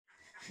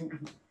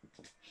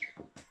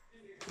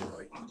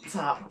Right.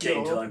 Tap.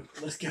 Game door. time.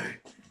 Let's go.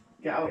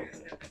 Get out.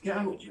 Get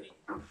out.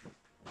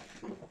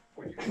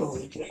 Oh,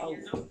 get out.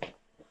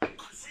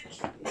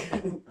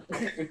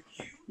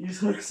 Use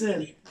hooks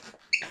in.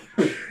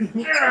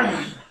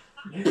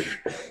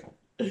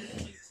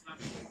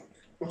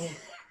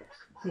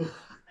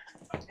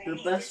 The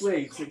best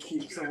way to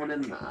keep someone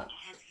in that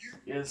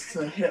is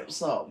to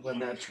hips up when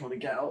they're trying to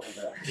get out of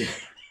it.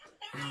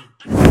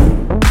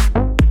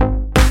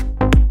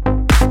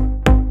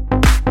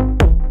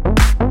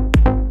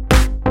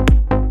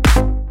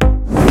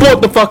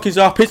 What the fuck is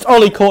up? It's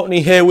Ollie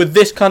Courtney here with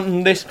this cunt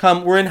and this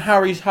cunt. We're in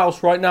Harry's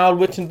house right now,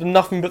 listening to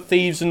nothing but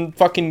thieves and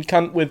fucking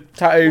cunt with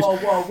tattoos.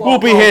 We'll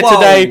be here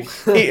today,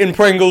 eating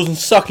Pringles and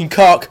sucking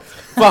cock.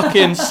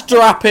 Fucking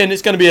strap in,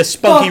 it's going to be a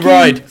spunky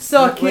ride.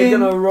 We're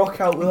gonna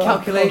rock out with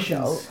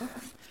calculations.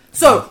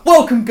 So,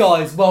 welcome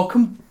guys,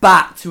 welcome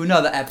back to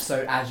another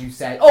episode, as you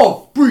said,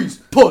 of Breeze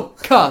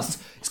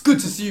Podcast. It's good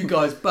to see you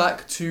guys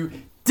back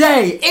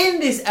today. In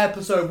this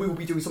episode, we will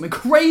be doing something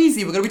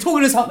crazy. We're going to be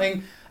talking to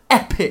something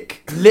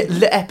epic.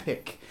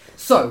 Epic.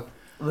 So,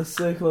 The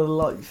circle of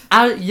life.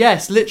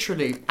 yes,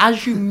 literally,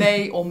 as you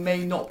may or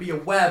may not be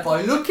aware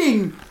by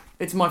looking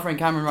into my friend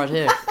Cameron right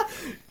here,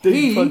 Did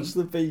He- you punch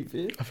the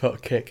baby? I felt a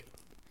kick.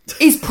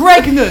 is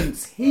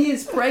pregnant. He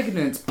is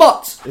pregnant,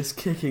 but It's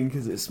kicking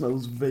because it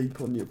smells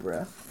vape on your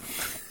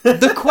breath.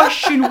 the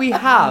question we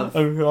have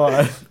Oh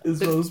god. It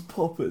smells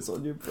poppers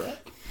on your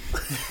breath.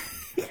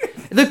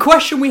 The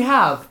question we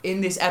have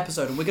in this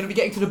episode, and we're going to be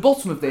getting to the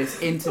bottom of this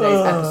in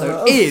today's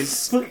episode,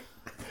 is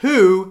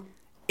who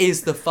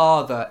is the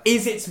father?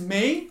 Is it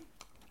me,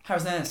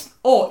 Harrison Ennis,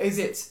 or is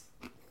it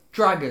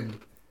Dragon?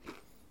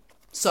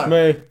 So,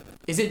 Me.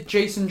 is it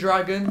Jason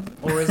Dragon,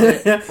 or is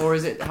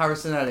it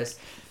Harrison Ellis?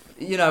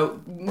 You know,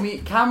 me,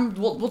 Cam.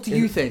 What do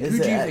you think? Who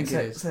do you think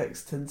it is?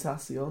 XX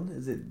Tentacion?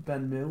 Is it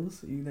Ben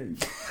Mills? You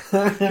know.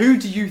 Who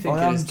do you think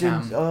I it am is,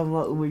 Cam? I'm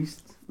like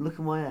almost. Look at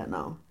my hair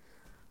now.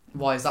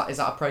 Why is that? Is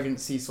that a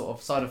pregnancy sort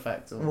of side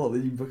effect? Or? What? That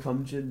you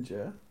become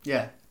ginger?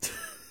 Yeah.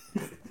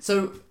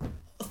 So,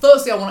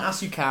 firstly, I want to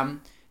ask you,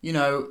 Cam. You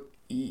know,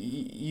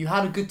 you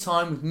had a good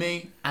time with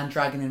me and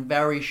Dragon in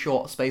very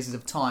short spaces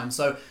of time.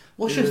 So,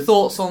 what's your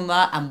thoughts on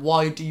that, and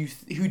why do you?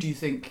 Who do you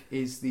think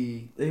is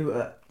the They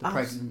were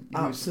pregnant?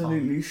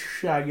 absolutely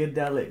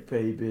shagadelic,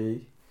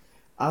 baby.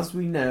 As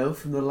we know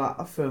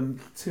from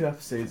 2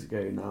 episodes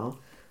ago now,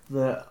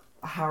 that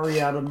Harry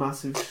had a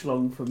massive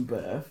schlong from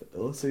birth.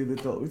 Also, the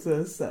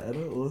doctor said.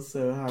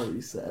 Also,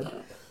 Harry said.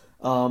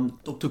 Dr.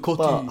 But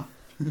Cotti.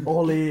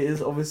 Ollie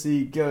is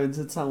obviously going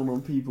to town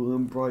on people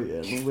in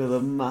Brighton with a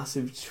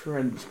massive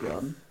trench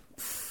gun.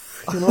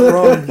 You're not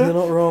wrong, you're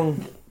not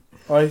wrong.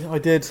 I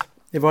did,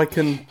 if I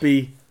can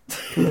be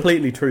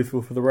completely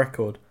truthful for the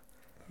record,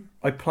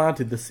 I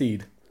planted the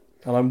seed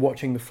and I'm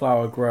watching the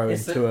flower grow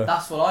into a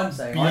That's what I'm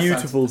saying.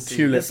 beautiful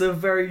tulip. It's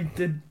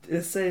a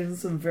it's saying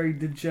some very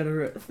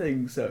degenerate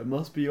things, so it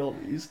must be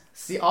Ollie's.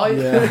 See,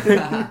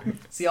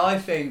 I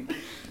think,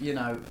 you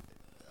know,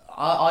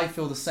 I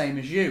feel the same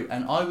as you,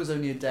 and I was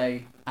only a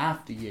day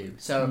after you.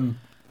 So,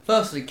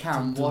 firstly,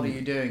 Cam, what are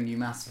you doing, you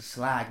massive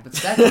slag? But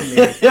secondly,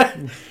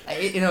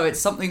 you know, it's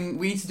something,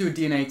 we need to do a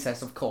DNA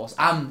test, of course.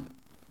 And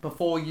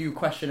before you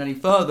question any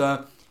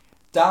further,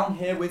 down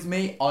here with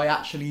me, I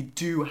actually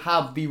do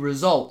have the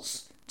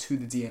results to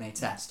the DNA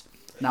test.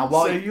 Now,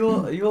 why?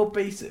 So you're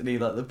basically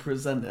like the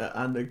presenter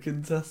and a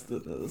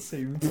contestant at the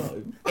same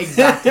time.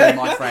 Exactly,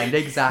 my friend,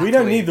 exactly. We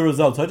don't need the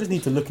results, I just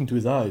need to look into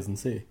his eyes and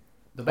see.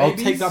 the I'll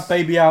babies? take that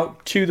baby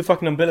out, chew the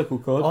fucking umbilical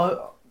cord.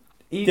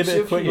 Each Give it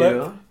a of quick you,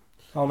 look.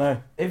 Oh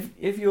no.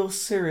 If you're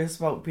serious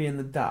about being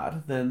the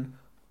dad, then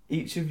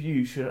each of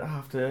you should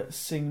have to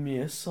sing me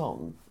a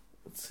song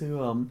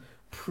to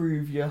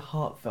prove your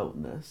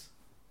heartfeltness.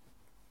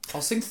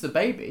 I'll sing to the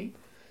baby.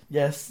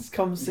 Yes,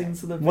 come sing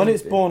to the baby. When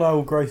it's born, I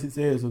will grace its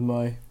ears with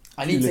my...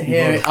 I need to Tulip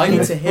hear it. I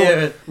need to hear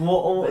it.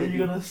 What are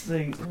you gonna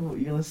sing? What are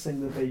you gonna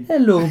sing the baby?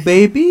 Hello,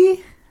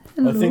 baby.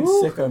 I think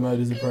sicko mode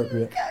is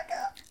appropriate.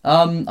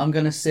 I'm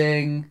gonna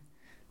sing.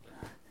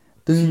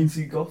 She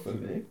too got for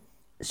me.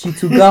 She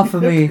too good for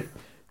me.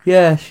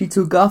 Yeah, she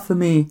too good for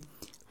me.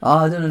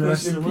 I don't know the Push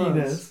rest of your the words.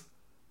 penis.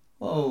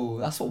 Whoa,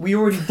 that's what we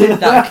already did.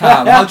 That,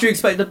 Cam. How do you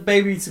expect the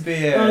baby to be?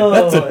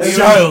 That's a it's-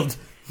 child!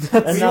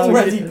 And We now,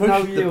 already now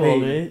pushed the you, baby.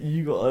 Ollie,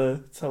 you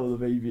gotta tell the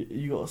baby.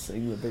 You gotta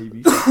sing the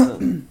baby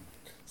something.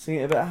 Sing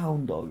it a bit of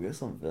Hound Dog or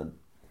something.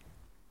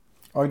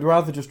 I'd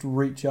rather just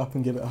reach up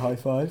and give it a high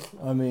five.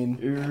 I mean,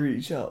 You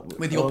reach up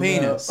With your Oh, no.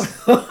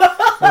 penis.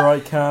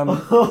 alright Cam,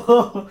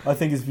 I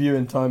think it's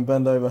viewing time,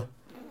 bend over.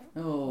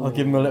 Oh. I'll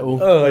give him a little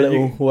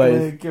You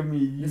wave. give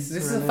me. This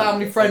is a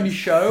family-friendly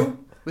show.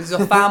 This is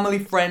a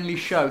family-friendly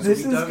show, so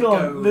This we is don't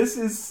gone. go. This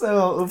is so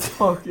out of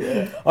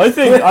pocket. I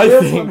think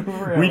This one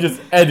real. we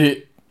just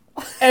edit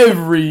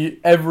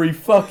every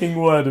fucking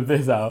word of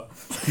this out.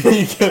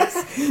 He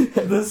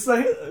goes,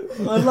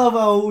 I love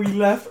how we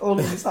left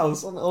Ollie's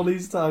house on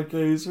Ollie's tag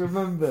goes,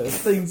 remember,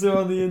 things are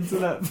on the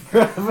internet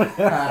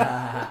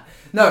forever.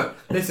 No,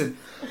 listen.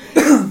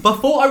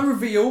 Before I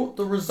reveal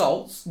the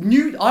results,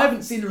 I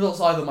haven't seen the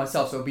results either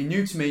myself, so it'll be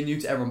new to me, new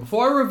to everyone.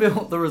 Before I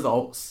reveal the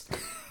results,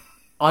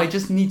 I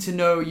just need to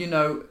know,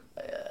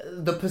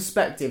 the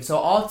perspective. So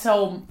I'll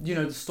tell,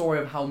 the story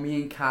of how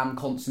me and Cam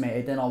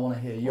consummated, then I want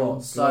to hear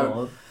yours.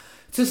 So,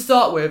 to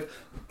start with,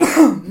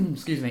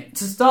 excuse me,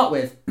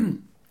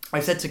 I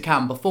said to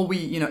Cam, before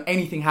we,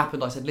 anything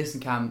happened, I said, listen,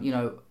 Cam,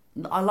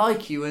 I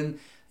like you, and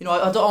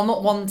I'm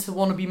not one to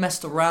want to be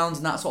messed around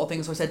and that sort of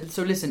thing. So I said,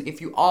 so listen, if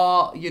you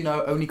are,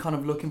 only kind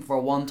of looking for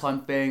a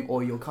one-time thing,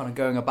 or you're kind of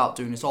going about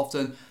doing this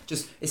often,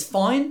 it's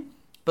fine.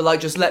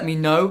 But just let me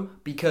know,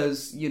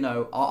 because, I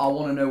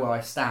want to know where I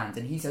stand.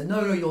 And he said,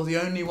 no, you're the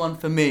only one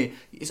for me.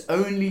 It's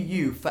only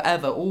you,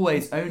 forever,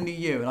 always, only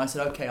you. And I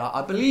said, okay,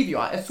 I believe you.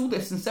 I saw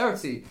the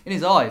sincerity in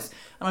his eyes,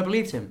 and I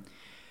believed him.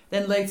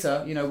 Then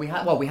later, we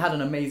had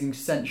an amazing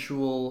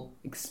sensual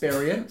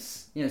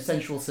experience.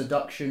 Sensual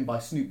seduction by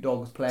Snoop Dogg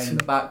was playing in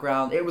the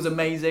background. It was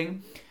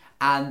amazing,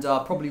 and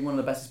probably one of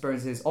the best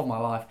experiences of my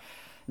life.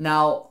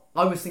 Now,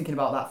 I was thinking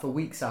about that for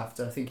weeks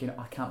after, thinking,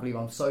 I can't believe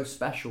I'm so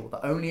special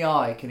that only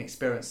I can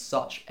experience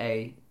such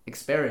a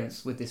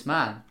experience with this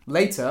man.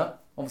 Later,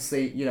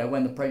 obviously,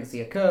 when the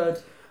pregnancy occurred,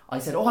 I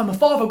said, I'm a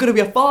father, I'm going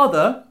to be a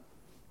father.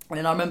 And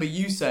then I remember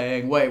you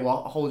saying, wait,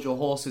 hold your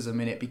horses a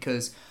minute,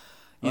 because,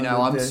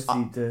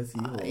 I'm dirty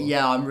horse.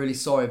 Yeah, I'm really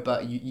sorry,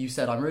 but you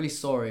said, I'm really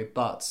sorry,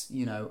 but,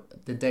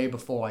 the day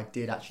before I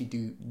did actually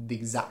do the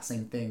exact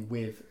same thing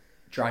with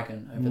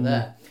Dragon over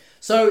there.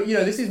 So,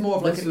 this is more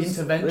of an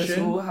intervention this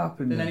all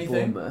happened than in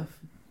anything. Bournemouth.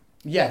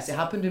 Yes, it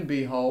happened in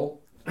Beehole.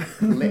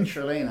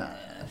 Literally. No.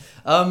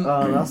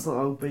 That's not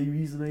how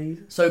babies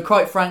made. So,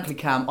 quite frankly,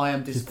 Cam, I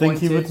am disappointed. I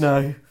think you would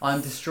know. I am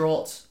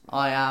distraught.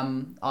 I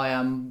am,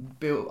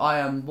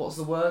 what's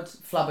the word?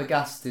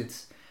 Flabbergasted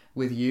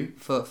with you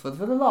for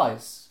the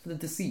lies, for the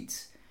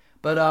deceit.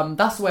 But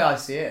that's the way I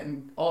see it.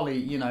 And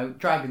Ollie,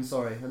 Dragon,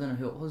 sorry. I don't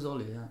know who's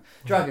Ollie. Yeah.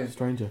 Dragon.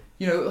 Stranger.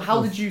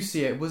 How did you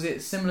see it? Was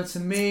it similar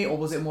to me, or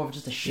was it more of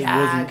just a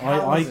shag? It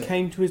wasn't. I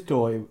came to his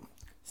door.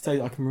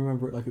 I can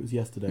remember it like it was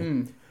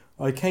yesterday.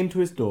 I came to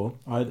his door.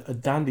 I had a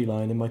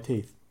dandelion in my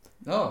teeth.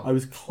 Oh. I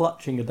was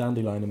clutching a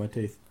dandelion in my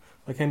teeth.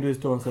 I came to his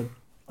door and said,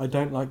 I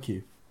don't like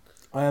you.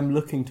 I am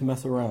looking to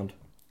mess around.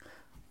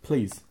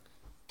 Please.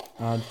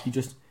 And he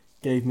just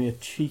gave me a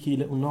cheeky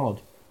little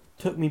nod.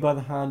 Took me by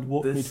the hand,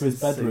 walked me to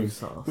his bedroom,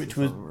 which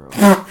was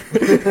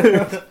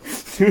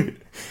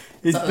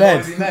his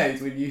bed, he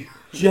made when you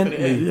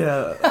gently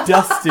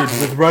dusted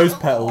with rose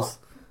petals.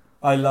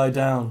 I lie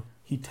down.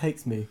 He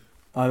takes me.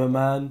 I'm a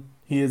man.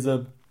 He is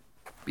a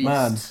beast.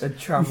 Man. A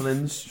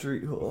travelling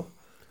street whore.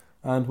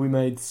 And we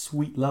made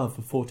sweet love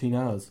for 14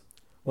 hours.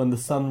 When the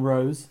sun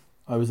rose,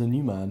 I was a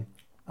new man,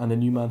 and a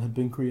new man had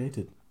been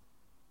created.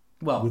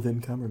 Well,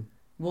 within Cameron.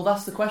 Well,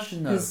 that's the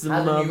question, though. Has a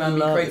new man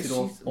been created,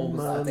 or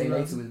was that a day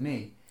later with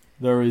me?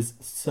 There is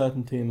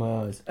certainty in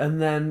my eyes.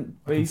 And then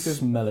I can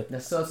smell it.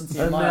 There's certainty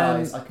in my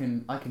eyes. I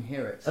can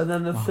hear it. And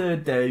then the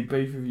third day,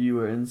 both of you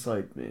were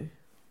inside me.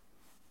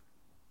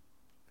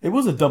 It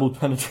was a double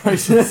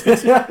penetration.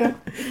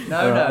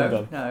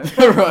 No. No.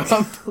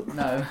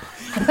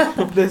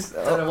 This,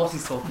 I don't know what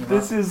he's talking about.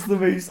 This is the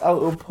most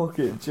out of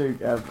pocket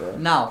joke ever.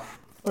 Now,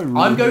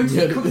 I'm going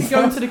to quickly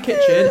go into the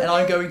kitchen and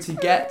I'm going to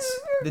get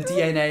the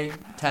DNA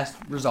test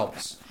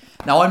results.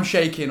 Now I'm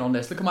shaking on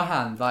this. Look at my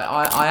hand. Like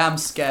I am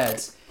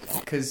scared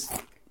because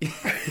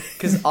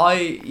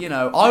I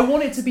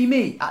want it to be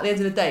me at the end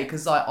of the day,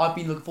 because I've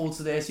been looking forward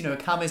to this.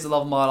 Cam is the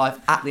love of my life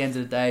at the end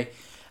of the day,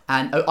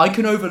 and I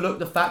can overlook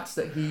the facts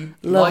that he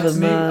likes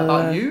me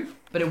about you.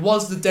 But it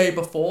was the day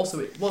before, so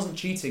it wasn't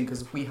cheating,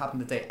 because if we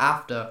happened the day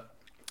after,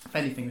 if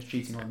anything, was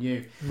cheating on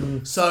you.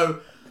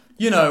 So,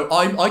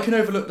 I can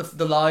overlook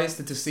the lies,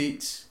 the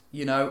deceit,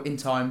 in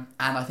time,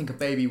 and I think a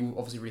baby will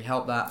obviously really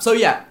help that. So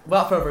yeah,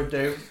 without further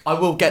ado, I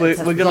will get the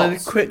test We're going to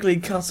results. quickly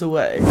cut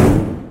away.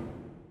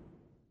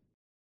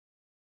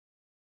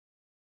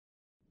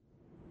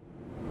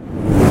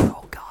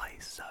 Oh guys,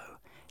 so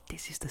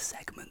this is the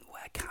segment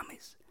where Cam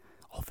is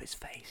off his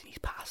face and he's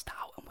passed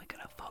out, and we're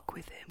going to fuck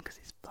with him because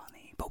it's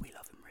funny, but we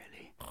love him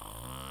really.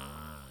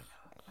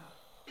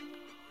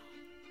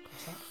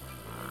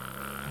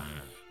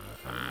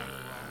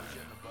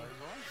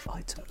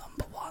 Item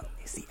number 1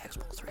 is the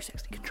Xbox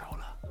 360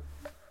 controller.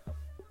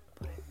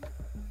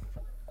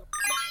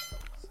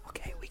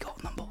 Okay, we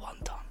got number 1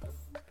 done.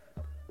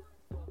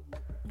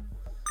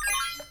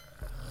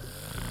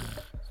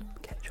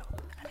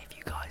 Ketchup. And if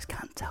you guys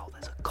can't tell,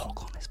 there's a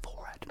cock on his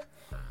forehead.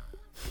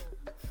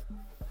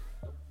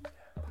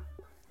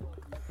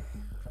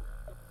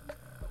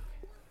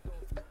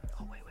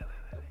 Oh, wait.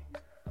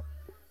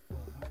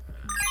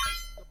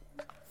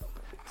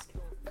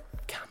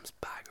 Cam's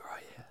bag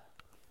right here.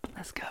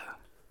 Let's go.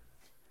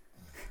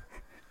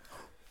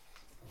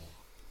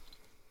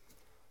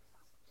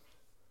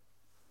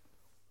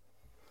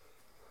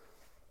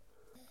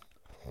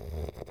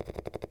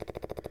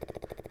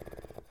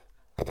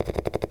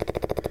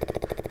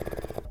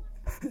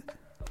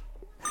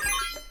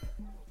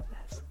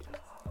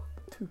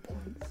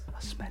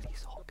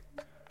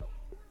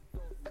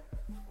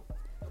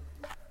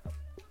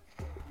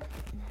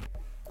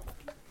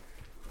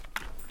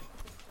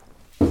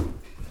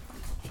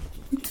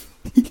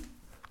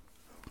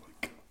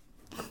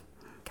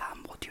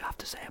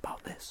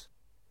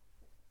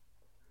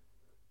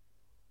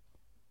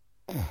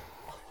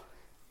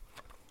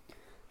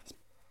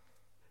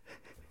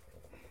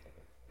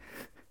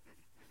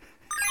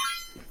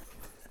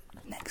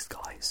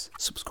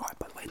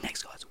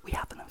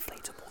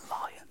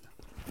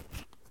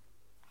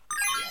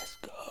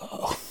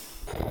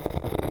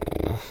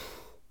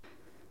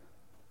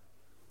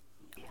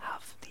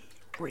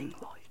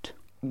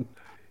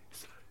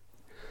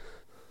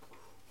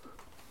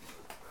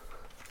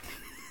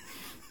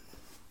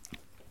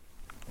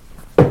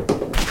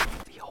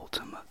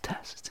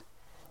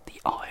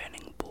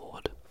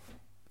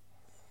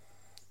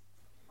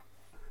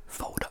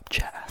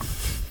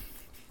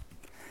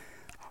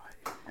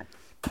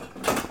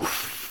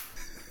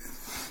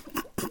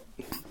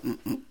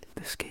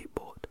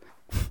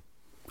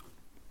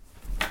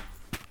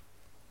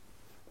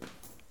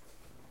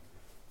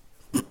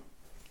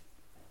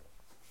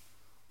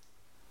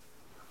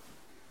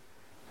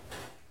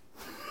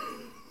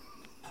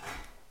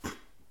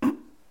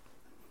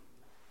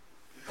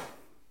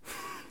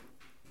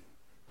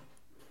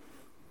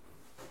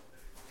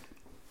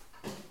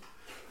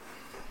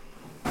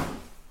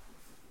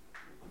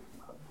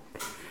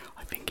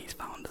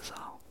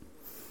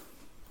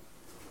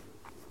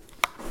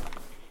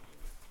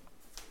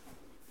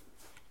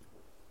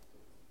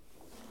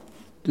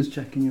 Just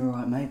checking you're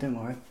alright, mate, don't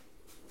worry.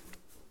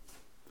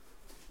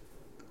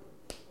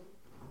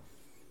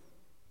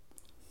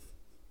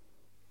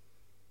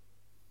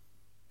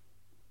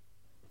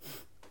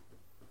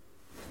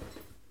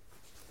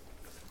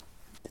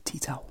 The tea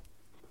towel.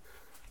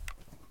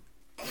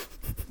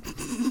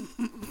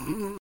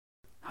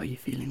 How are you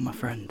feeling, my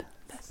friend?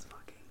 Let's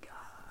fucking go.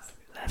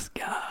 Let's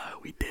go.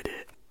 We did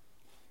it.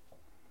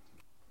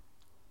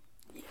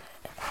 Yeah.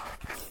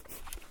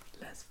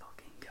 Let's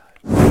fucking go.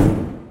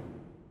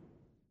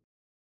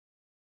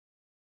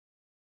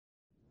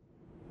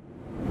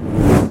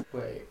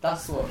 Wait,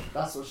 that's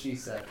what she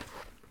said.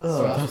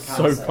 Oh, That's Cam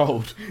so said.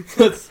 cold.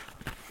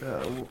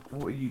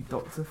 what are you,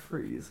 Dr.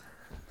 Freeze?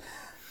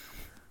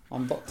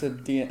 I'm Dr.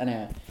 D.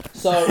 Anyway,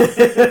 so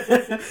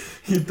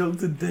You're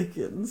Dr.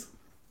 Dickens.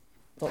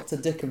 Dr.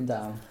 Dickham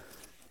down.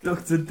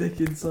 Dr.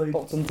 Dickens, like...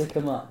 Dr.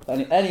 Dickham up.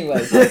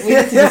 Anyway, we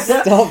need to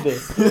stop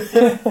this.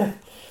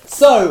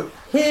 So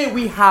here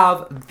we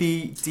have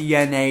the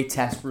DNA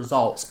test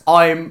results.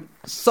 I'm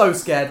so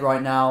scared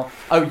right now.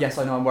 Oh yes,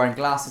 I know I'm wearing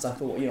glasses. I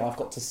thought, I've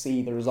got to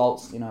see the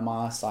results,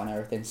 my eyesight and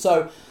everything.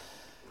 So,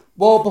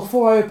 well,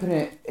 before I open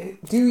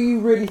it, do you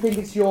really think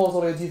it's yours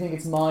or do you think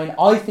it's mine?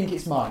 I think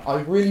it's mine.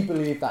 I really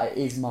believe that it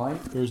is mine.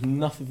 There is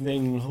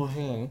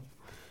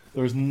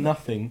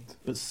nothing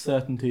but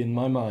certainty in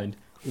my mind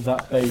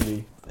that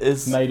baby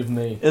It's made of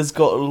me. It's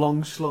got a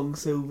long schlong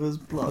Silver's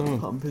blood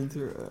pumping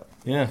through it.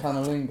 Yeah,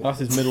 Cunnilingus. that's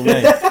his middle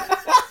name.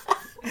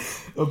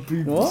 A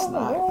booby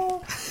snack.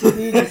 What?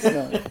 Booby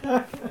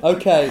snack.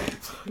 Okay.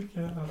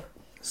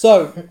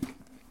 So,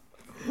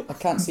 I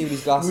can't see with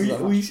these glasses.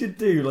 that much. We should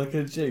do like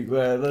a joke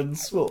where then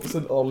Swaps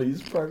and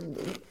Ollie's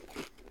pregnant.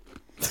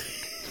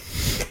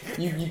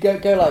 You go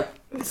like,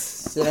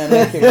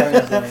 make it very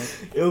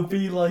nice. It'll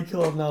be like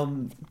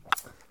on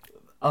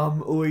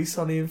Always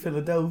Sunny in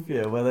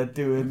Philadelphia where they're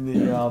doing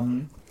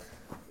the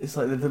it's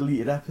like the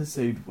deleted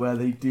episode where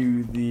they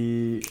do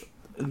the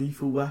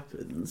Lethal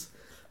Weapons.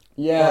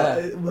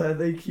 Yeah. Where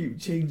they keep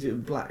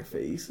changing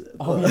blackface.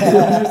 Oh, But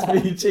yeah. it'll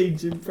just be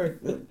changing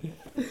pregnant.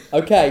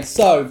 Okay,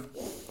 so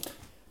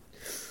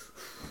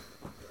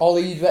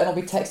Ollie, you better not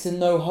be texting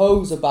no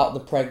hoes about the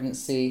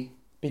pregnancy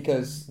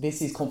because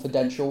this is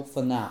confidential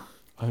for now.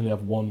 I only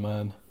have one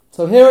man.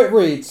 So here it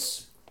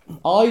reads: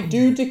 I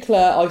do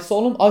declare, I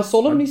solemnly I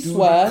do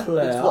swear,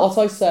 declare. it's what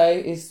I say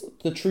is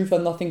the truth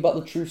and nothing but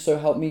the truth. So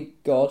help me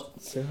God.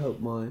 So help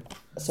my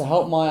So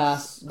help my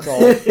ass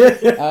God.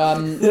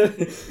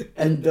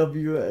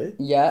 NWA.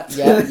 Yeah.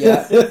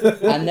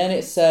 And then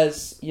it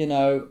says, if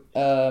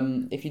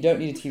you don't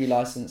need a TV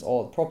license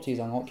or the property is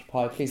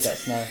unoccupied, please let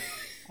us know,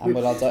 and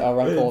we'll update our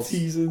records.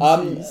 T's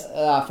and C's.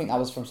 I think that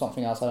was from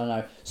something else. I don't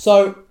know.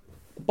 So,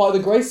 by the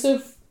grace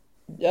of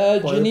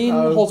Janine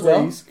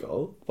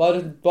Hoswell, by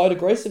the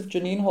grace of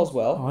Janine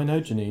Hoswell. Oh, I know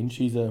Janine.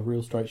 She's a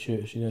real straight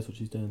shooter. She knows what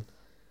she's doing.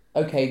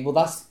 Okay, well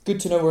that's good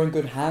to know. We're in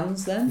good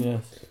hands then.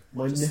 Yes.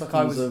 My Just nipples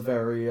like I was- are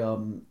very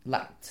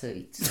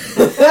Lactate.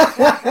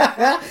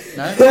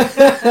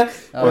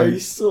 no. very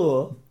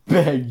sore.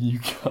 Beg you,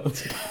 God.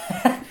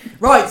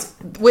 Right,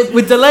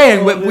 we're delaying.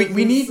 Oh, we this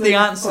need is the so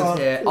answers fun.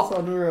 here. It's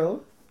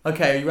unreal.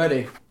 Okay, are you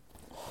ready?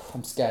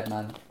 I'm scared,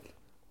 man.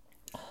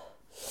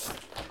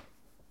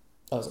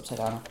 Oh, it's upside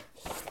down.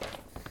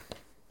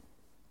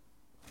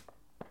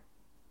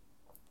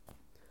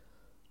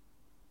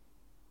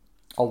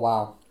 Oh,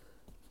 wow.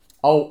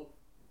 Oh,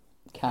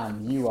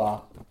 Cam, you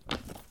are...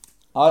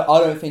 I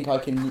don't think I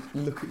can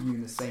look at you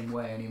in the same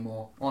way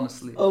anymore,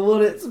 honestly. I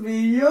want it to be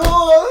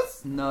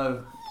yours.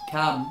 No.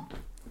 Cam,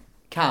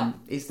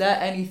 is there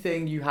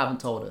anything you haven't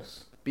told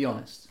us? Be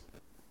honest.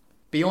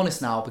 Be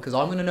honest now, because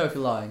I'm going to know if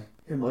you're lying.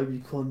 It might be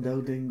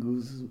Quandale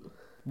Dingles.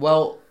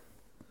 Well,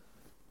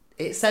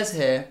 it says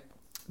here,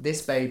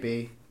 this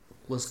baby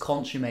was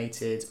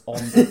consummated on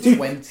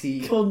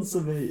the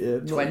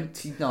Consummated.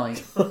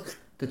 29th,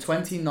 the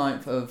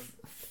 29th of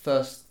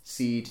 1st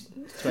Seed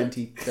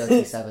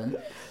 2037.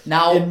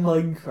 Now, In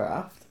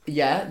Minecraft.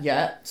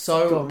 yeah.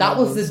 So Don't that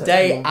was remember the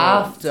day second one.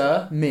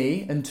 after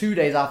me and 2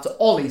 days after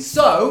Ollie.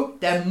 So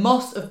there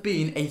must have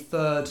been a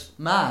third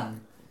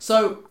man.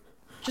 So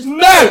just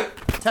No!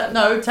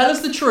 tell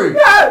us the truth.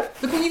 No!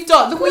 Look what you've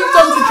done. Look what you've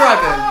done to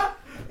Dragon.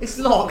 It's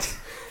locked.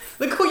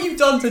 Look what you've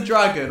done to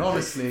Dragon.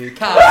 Honestly,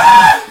 Cam.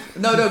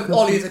 No,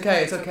 Ollie, it's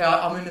okay. It's okay.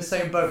 I'm in the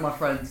same boat, my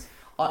friends.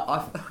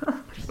 I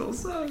feel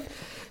sad.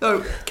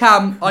 No,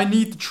 Cam, I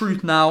need the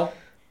truth now.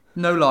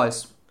 No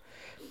lies.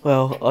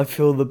 Well, I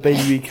feel the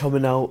baby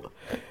coming out,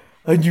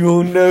 and you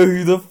all know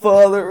who the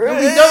father No,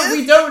 is.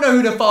 we don't know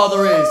who the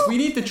father is. We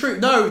need the truth.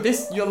 No,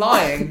 you're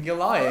lying. You're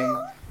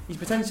lying. He's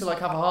potentially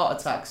have a heart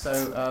attack, so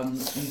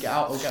you can get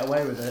out or get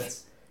away with it.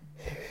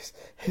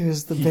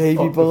 Who's the You baby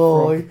fucked the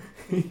boy?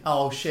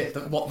 Oh shit!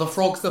 The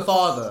frog's the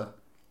father.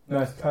 No,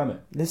 it's Kermit.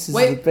 This is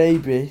Wait. the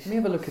baby. Let me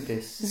have a look at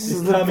this. This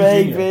is It's the Cam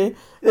baby.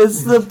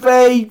 It's the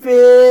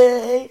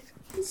baby.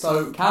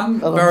 So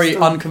Cam I'm very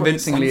still-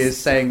 unconvincingly is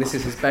saying this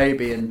is his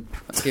baby and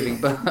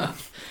giving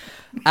birth.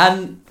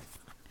 And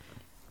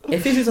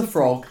if this is a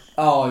frog,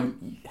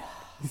 you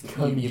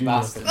Kermit Jr.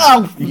 bastard.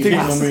 Oh, You you keep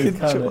on moving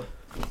bastard. Kermit.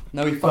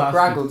 No, he fucked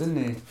Graggle,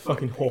 didn't he?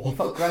 Fucking He whore.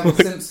 fucked Graggle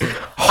Simpson.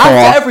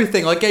 After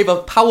everything, I gave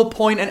a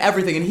PowerPoint and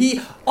everything,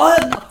 and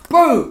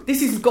bro,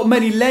 this has got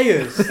many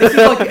layers. This is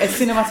like a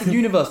cinematic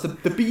universe, the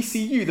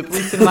BCU, the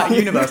Bruce Cinematic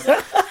Universe.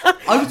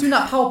 I was doing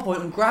that PowerPoint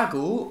on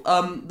Graggle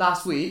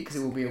last week, because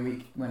it will be a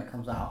week when it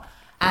comes out.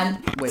 And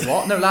wait,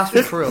 what? No, last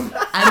week for real.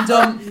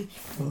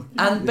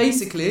 And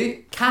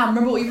basically, Cam,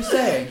 remember what he was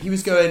saying? He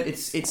was going,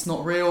 it's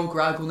not real.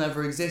 Graggle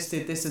never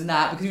existed. This and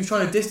that, because he was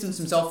trying to distance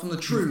himself from the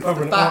truth,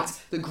 the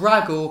fact that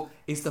Graggle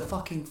is the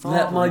fucking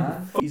father.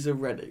 Man. He's a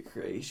Reddit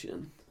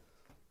creation.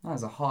 That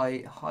was a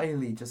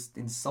highly just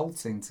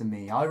insulting to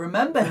me. I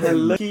remember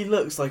him. He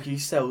looks like he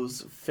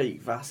sells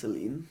fake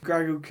Vaseline.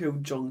 Graggle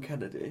killed John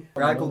Kennedy.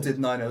 Graggle did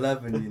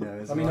 9/11, you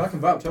know. I mean, I can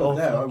vouch over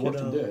there. I watched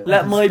him do it.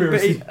 Let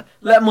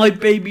my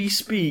baby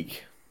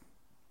speak.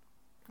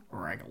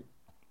 Graggle.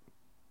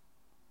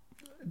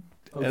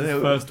 And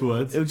it'll- First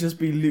words. It'll just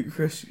be Luke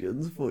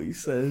Christian's voice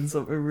saying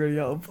something really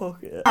out of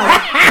pocket.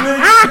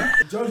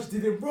 The judge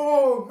did it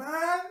wrong,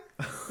 man.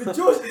 The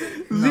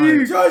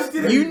judge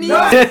did it. You need.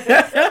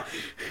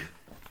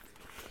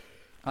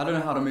 I don't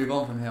know how to move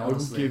on from here, I will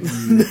honestly. give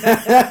you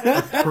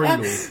a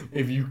Pringle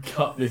if you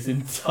cut this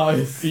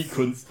entire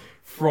sequence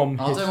from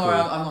Oh, history. don't worry,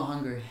 I'm not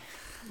hungry.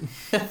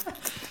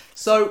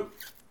 So,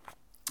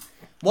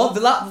 well,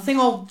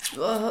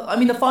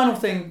 the final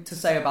thing to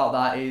say about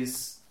that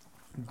is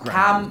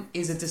Cam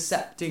is a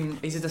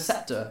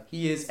deceptor.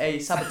 He is a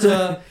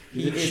saboteur.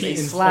 He is a cheating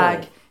slag.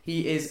 troll.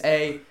 He is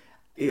a.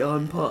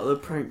 I'm part of the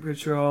prank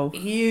patrol.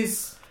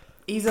 He's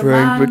a Prank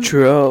man.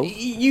 patrol.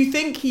 You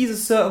think he's a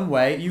certain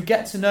way. You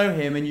get to know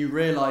him, and you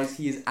realise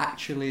he is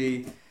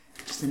actually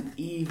just an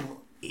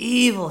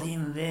evil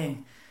human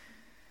being.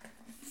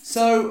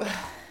 So,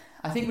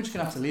 I think we're just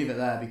gonna have to leave it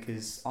there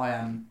because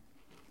I'm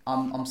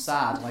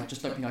sad. Like,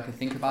 just don't think I can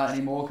think about it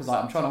anymore because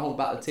I'm trying to hold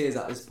back the tears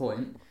at this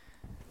point,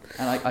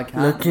 and I can't.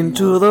 Look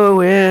into the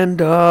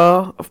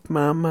window of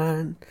my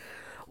mind.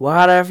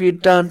 What have you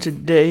done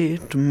today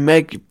to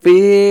make you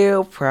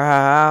feel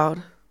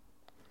proud?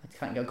 I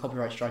can't get a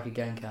copyright strike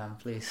again, Cam,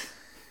 please.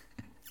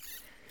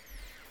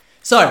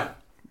 So,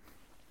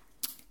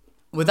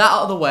 with that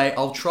out of the way,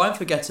 I'll try and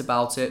forget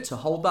about it. To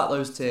hold back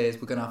those tears,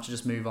 we're gonna have to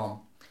just move on.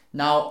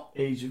 Now,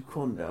 Age of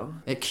Quandale.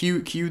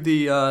 cue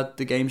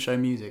the game show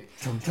music.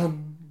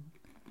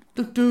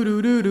 Do do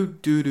do do do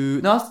do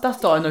do. No, that's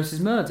Diagnosis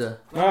Murder.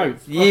 No.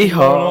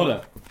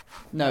 Yeehaw.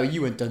 No,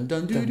 you went dun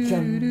dun do do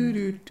do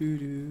do do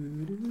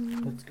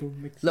do. Let's go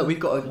mix. Look, we've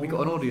got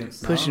an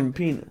audience now. Pushing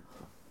peanut.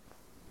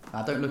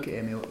 Don't look at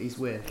him. He's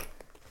weird.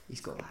 He's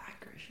got like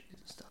anger issues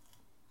and stuff.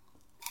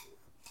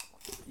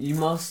 You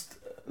must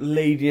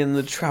Lady in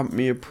the Tramp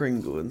me a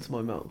Pringle into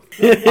my mouth.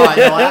 Alright, no,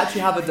 I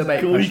actually have a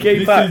debate Can we question.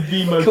 go back?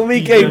 Can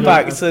we go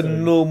back to episode.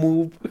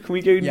 normal? Can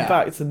we go Yeah.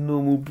 back to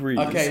normal breeze?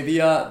 Okay,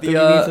 Do we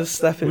need to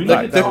step We it need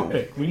back a down?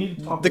 topic. We need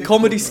a topic. the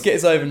comedy skit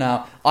is over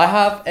now. I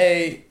have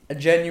a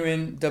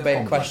genuine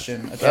debate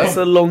question. Okay. That's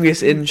the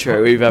longest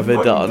intro we've ever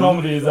What done.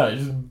 comedy is that?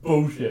 It's just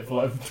bullshit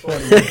for like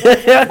 20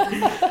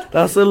 minutes.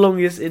 That's the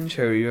longest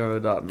intro we've ever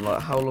done.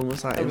 Like, how long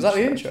was that? Oh, was that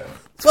the intro?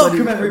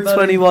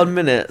 21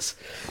 minutes.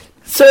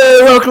 So,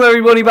 welcome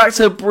everybody back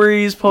to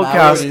Breeze Nah, we Podcast,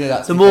 already did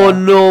that, to the be more fair.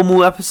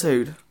 normal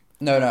episode.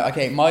 No.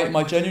 Okay,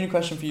 my genuine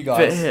question for you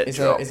guys Fit, hit, is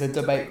drop. a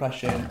debate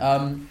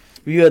question.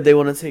 We heard they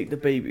want to take the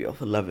baby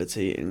off of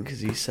levitating because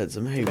he said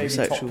some Baby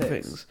homosexual top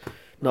picks. things.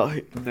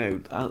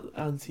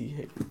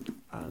 Anti.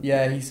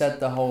 Yeah, he said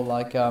the whole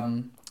like I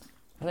don't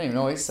even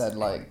know what he said,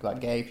 like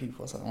gay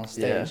people or something on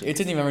stage. Yeah. It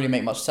didn't even really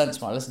make much sense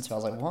when I listened to it. I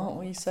was like, what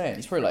are you saying?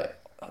 He's probably like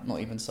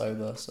not even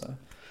sober, so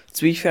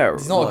To be fair,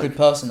 he's not like, a good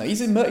person though.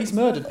 He's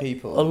murdered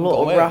people. a Got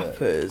lot away of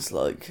with it. rappers,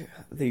 like,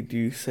 they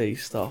do say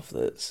stuff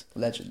that's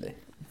Allegedly.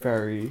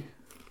 very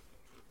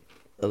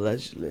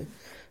allegedly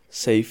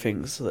say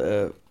things that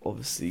are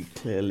obviously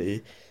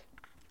clearly.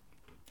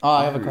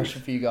 I have a Rude.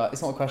 question for you guys.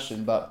 It's not a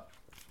question, but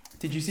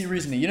did you see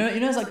recently? You know,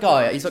 there's that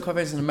guy. He's like quite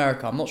famous in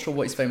America. I'm not sure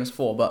what he's famous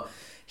for, but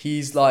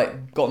he's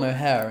like got no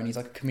hair and he's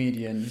like a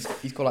comedian.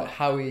 He's called like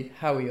Howie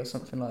or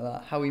something like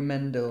that. Howie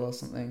Mendel or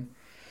something.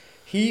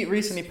 He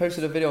recently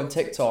posted a video on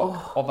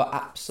TikTok of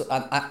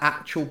an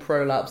actual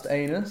prolapsed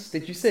anus.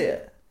 Did you see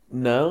it?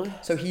 No?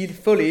 So he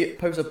fully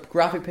posts a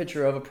graphic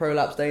picture of a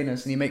prolapsed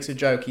anus and he makes a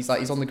joke. He's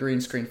on the green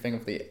screen thing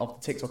of the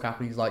TikTok app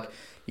and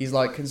he's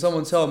like, can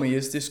someone tell me,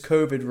 is this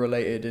COVID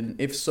related? And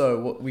if so,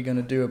 what are we going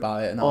to do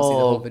about it? And I'll see the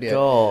whole video.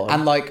 God.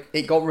 And like,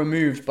 it got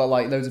removed, but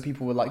like, loads of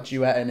people were like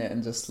duetting it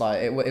and just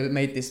like, it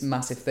made this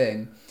massive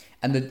thing.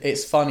 And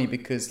it's funny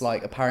because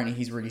like, apparently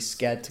he's really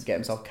scared to get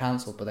himself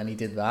cancelled, but then he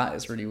did that.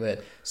 It's really weird.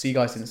 So you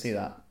guys didn't see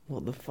that?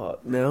 What the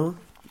fuck? No?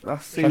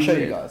 That's Can I show you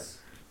weird. guys?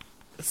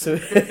 So,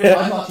 I've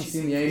actually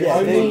seen the anus. Yeah,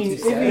 I mean, they-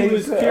 if they he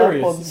was put it up on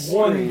curious,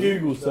 one screen.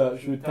 Google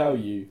search would tell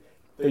you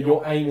that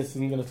your anus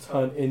isn't going to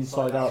turn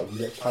inside out if you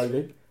get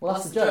COVID. Well,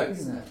 that's the joke,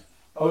 isn't it?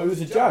 Oh, it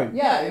was a joke.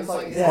 Yeah, it was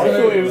like... I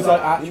thought it was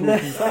like actual No.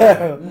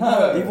 concern.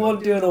 No. you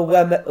want doing a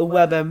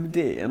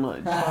WebMD and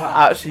like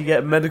actually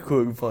get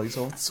medical advice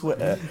on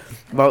Twitter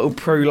about a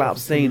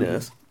prolapsed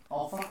anus.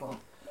 Oh, fuck off.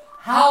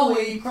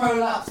 Howie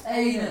prolapsed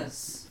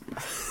anus.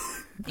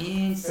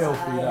 Inside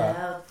Filthy, that.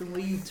 out, the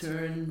way you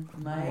turn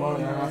my Oh,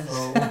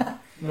 ass.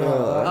 No,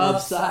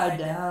 Upside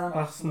down.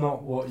 that's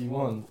not what you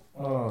want.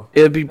 Oh.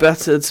 It'd be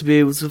better to be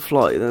able to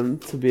fly than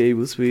to be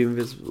able to be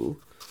invisible.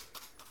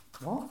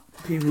 What?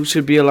 People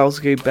should be allowed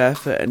to go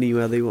barefoot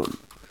anywhere they want.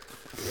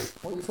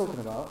 What are you talking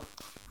about?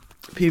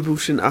 People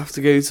shouldn't have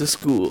to go to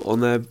school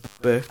on their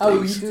birthdays. Oh,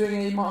 are you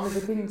doing a Martin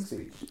Luther King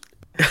speech?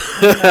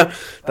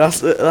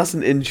 That's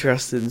an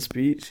interesting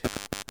speech.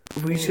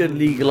 We should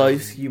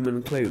legalise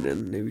human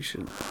cloning. No, we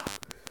shouldn't.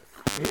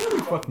 Yeah, we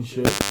fucking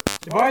should.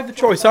 If I had the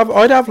choice,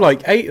 I'd have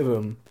like 8 of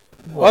them.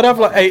 I'd have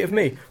like 8 of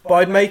me, but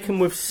I'd make them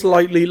with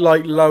slightly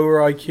like lower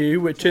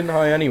IQ, which isn't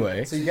high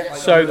anyway. So you get like,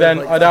 So then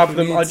like, I'd have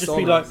them. weird I'd just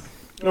be like, songs.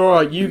 all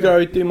right, you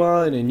go do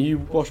my ironing, you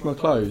wash my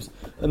clothes,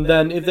 and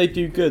then if they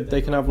do good,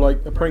 they can have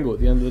like a Pringle at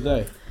the end of the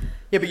day.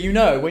 Yeah, but you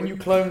know, when you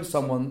clone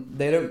someone,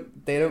 they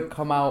don't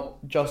come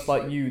out just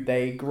like you.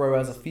 They grow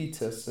as a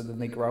fetus and then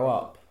they grow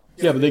up.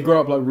 Yeah, but they grow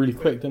up like really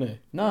quick, don't they?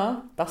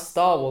 No, that's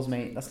Star Wars,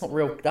 mate. That's not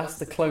real. That's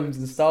the clones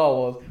in Star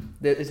Wars.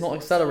 It's not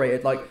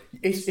accelerated. Like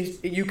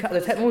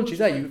the technology's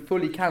there. You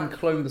fully can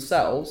clone the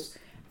cells,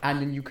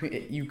 and then you can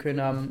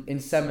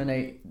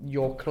inseminate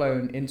your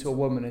clone into a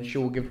woman, and she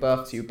will give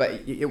birth to you. But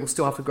it will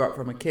still have to grow up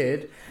from a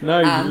kid. No,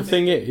 And- the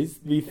thing is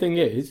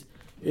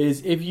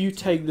if you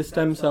take the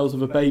stem cells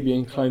of a baby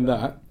and clone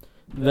that,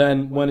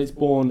 then when it's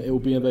born, it will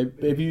be a baby.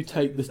 If you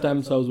take the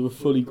stem cells of a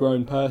fully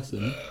grown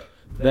person,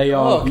 they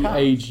are the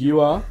age you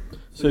are.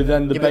 So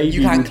then the Yeah, but baby,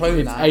 you can't clone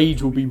its that.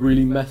 age will be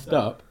really messed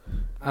up,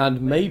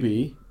 and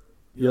maybe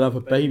you'll have a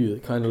baby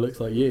that kind of looks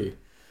like you.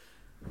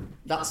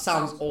 That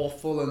sounds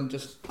awful and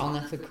just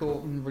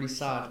unethical and really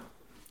sad.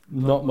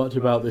 Not much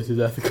about this is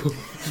ethical.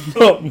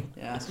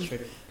 Yeah, that's true.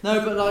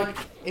 No, but like,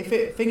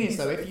 thing is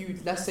though, if you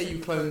let's say you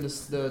clone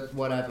the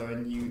whatever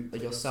and you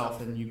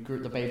yourself and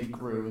the baby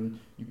grew and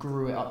you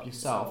grew it up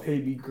yourself,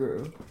 Baby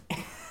grew.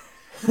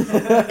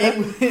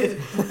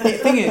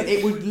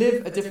 it would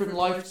live a different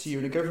life to you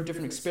and it'd go through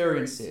different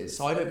experiences.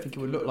 So I don't think it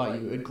would look like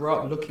you. It would grow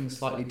up looking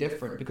slightly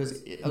different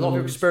because a lot of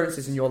your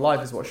experiences in your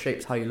life is what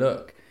shapes how you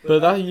look. But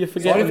that you're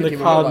forgetting think the it would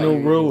look like cardinal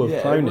you. rule of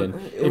Yeah, cloning.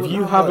 it If would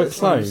you have a like some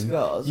clone,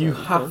 scars, you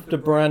like, have to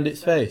brand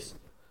its face.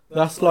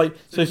 That's like,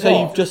 so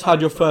say you've just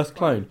had your first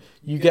clone,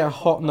 you get a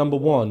hot number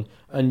 1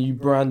 and you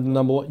brand the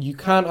number 1. You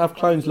can't have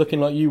clones looking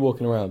like you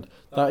walking around.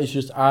 That is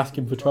just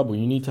asking for trouble.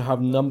 You need to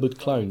have numbered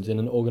clones in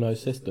an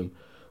organised system,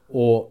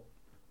 or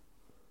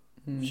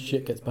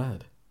shit gets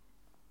bad.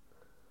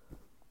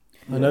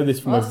 I know this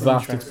from a That's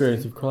vast interesting.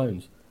 experience of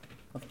clones.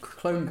 Of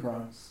clone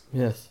crimes.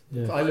 Yes,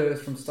 yes. I learned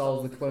this from Star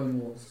Wars: The Clone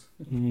Wars.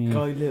 Mm.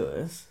 Guy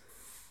Lewis.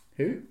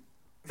 Who?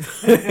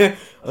 I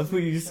thought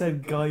you just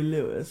said Guy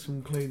Lewis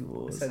from Clone I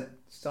Wars. said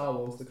Star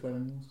Wars: The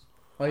Clone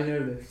Wars. I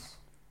know this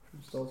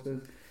from Star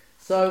Wars.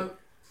 So,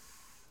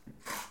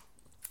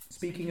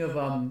 speaking of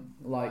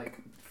like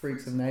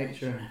freaks of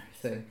nature and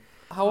everything,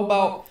 how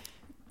about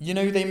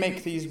they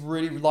make these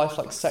really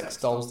lifelike sex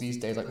dolls these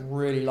days, like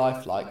really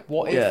lifelike.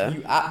 What if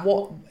Yeah.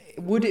 what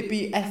would it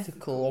be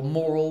ethical or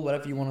moral,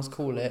 whatever you want to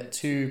call it,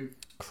 to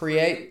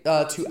create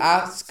to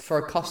ask for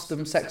a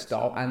custom sex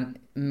doll and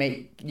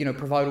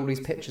provide all these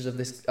pictures of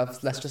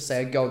let's just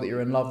say a girl that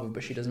you're in love with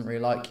but she doesn't really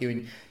like you,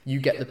 and you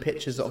get the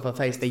pictures of her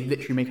face, they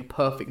literally make a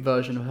perfect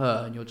version of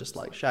her and you're just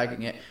like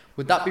shagging it.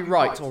 Would that be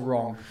right or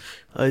wrong?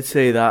 I'd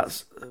say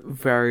that's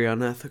very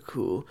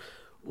unethical.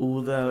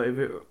 Although if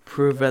it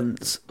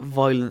prevents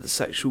violent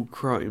sexual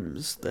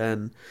crimes,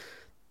 then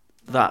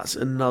that's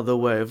another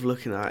way of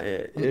looking at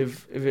it.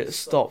 If it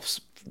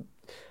stops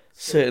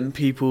certain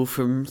people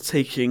from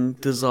taking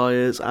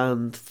desires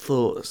and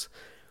thoughts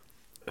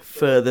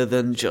further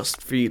than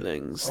just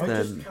feelings, I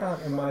then just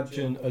can't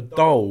imagine a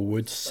doll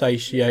would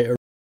satiate a...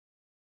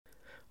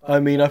 I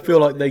mean, I feel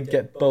like they'd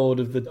get bored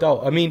of the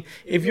doll. I mean,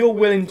 if you're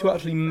willing to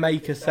actually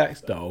make a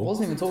sex I doll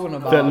wasn't even talking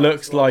about that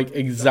looks like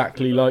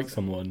exactly like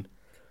someone,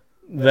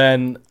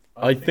 then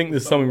I think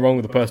there's something wrong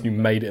with the person who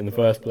made it in the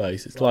first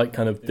place. It's like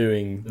kind of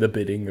doing the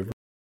bidding of...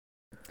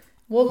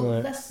 Well,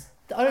 Right.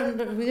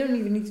 we don't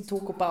even need to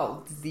talk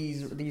about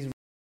these.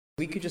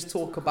 We could just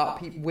talk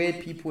about weird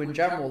people in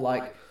general.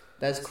 Like,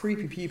 there's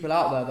creepy people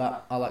out there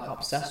that are like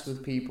obsessed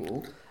with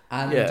people,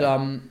 and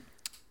Yeah.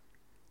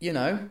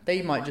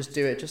 they might just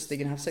do it just so they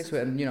can have sex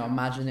with it, and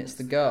imagine it's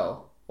the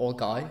girl or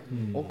guy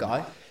or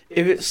guy.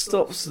 if it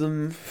stops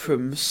them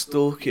from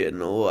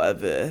stalking or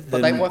whatever,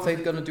 But then what if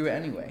they're gonna do it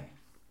anyway?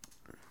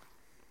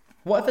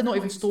 What if they're not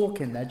even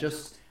stalking? They're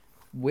just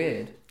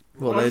weird.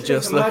 well, they're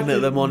just looking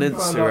at them on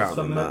Instagram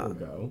Some and metal that.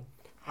 girl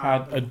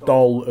had a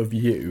doll of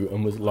you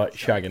and was like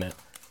shagging it.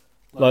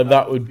 Like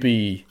that would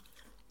be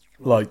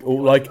like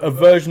a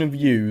version of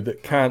you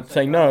that can't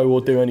say no or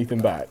do anything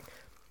back.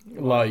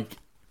 Like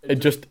it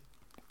just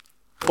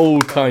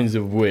all kinds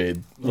of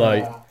weird.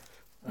 Like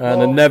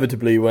and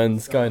inevitably when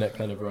Skynet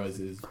kind of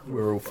rises,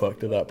 we're all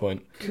fucked at that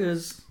point.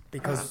 Because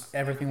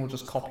everything will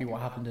just copy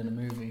what happened in a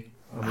movie.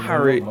 I mean,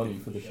 Harry- they want money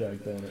for the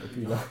shag, don't it? If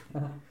you like.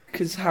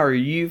 Because Harry,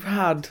 you've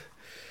had,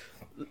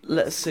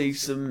 let's say,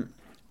 some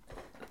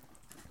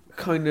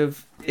kind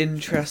of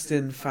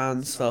interesting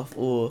fan stuff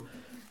or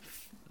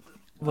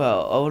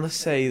well, I want to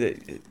say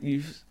that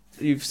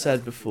you've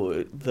said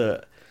before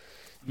that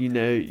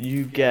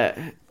you get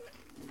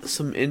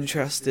some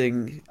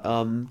interesting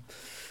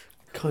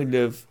kind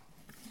of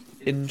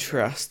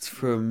interest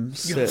from.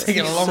 You're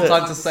taking a long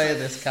time to say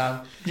this,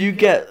 Cam. You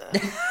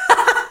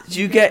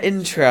get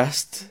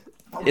interest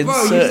in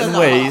certain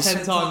ways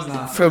 10 times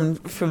now.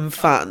 from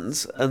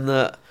fans, and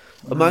that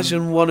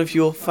imagine one of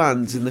your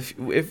fans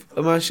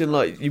imagine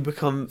like you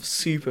become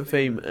super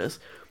famous.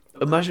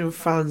 Imagine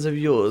fans of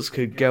yours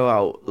could go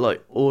out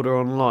like order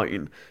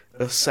online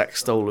a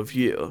sex doll of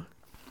you.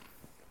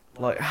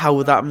 Like, how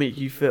would that make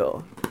you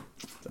feel?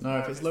 No,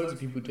 if it's loads of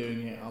people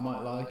doing it, I might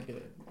like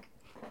it.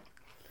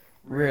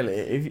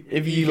 Really,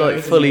 if you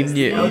like fully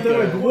knew, I don't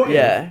know, but what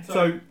yeah.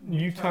 So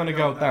you turn a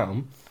girl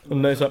down,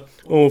 and they're like,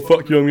 "Oh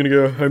fuck you, I'm gonna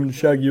go home and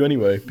shag you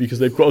anyway," because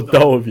they've got a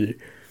doll of you.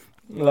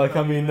 Like,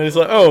 I mean, it's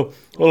like, "Oh,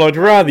 well, I'd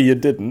rather you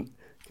didn't."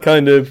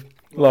 Kind of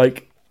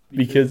like,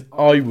 because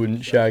I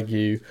wouldn't shag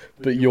you,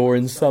 but you're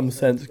in some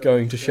sense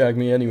going to shag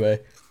me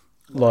anyway.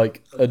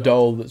 Like a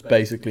doll that's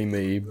basically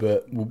me,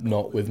 but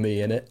not with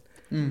me in it.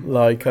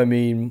 Like, I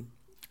mean,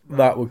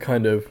 that would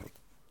kind of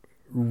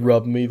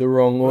rub me the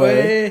wrong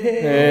way.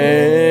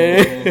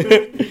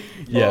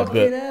 Yeah, but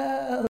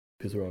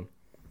it's wrong.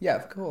 Yeah,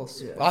 of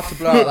course. I have to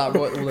blow out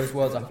all those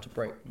words I have to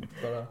break.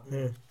 But,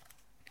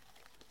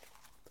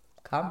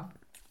 Cam,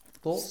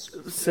 thoughts?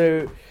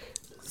 So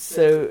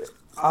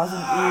as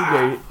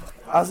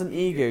an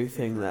ego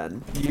thing,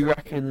 then you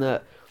reckon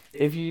that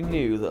if you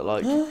knew that,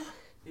 like,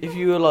 if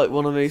you were like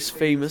one of the most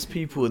famous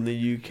people in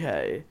the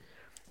UK,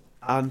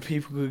 and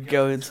people could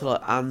go into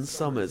like Ann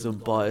Summers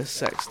and buy a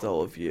sex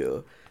doll of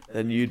you,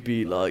 then you'd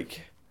be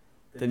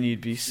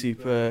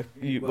super.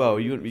 You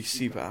wouldn't be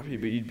super happy,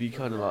 but you'd be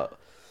kind of like,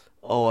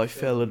 oh, I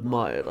feel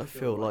admired. I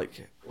feel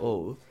like,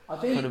 oh,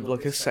 kind of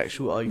like a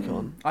sexual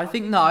icon. I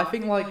think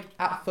like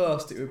at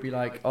first it would be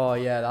like, oh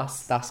yeah,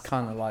 that's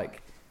kind of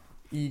like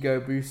ego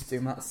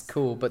boosting. That's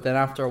cool. But then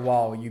after a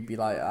while, you'd be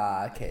like,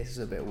 okay, this is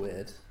a bit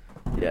weird.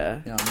 Yeah.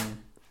 You know what I mean?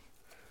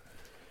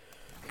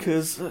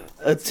 Because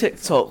a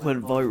TikTok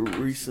went viral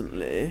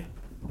recently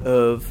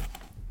of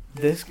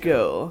this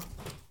girl.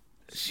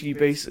 She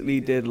basically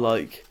did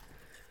like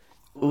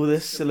all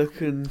this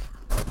silicone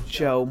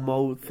gel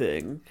mold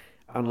thing,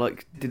 and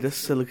like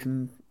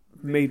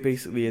made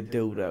basically a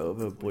dildo of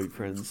her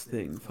boyfriend's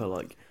thing for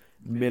like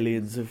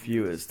millions of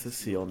viewers to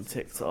see on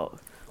TikTok.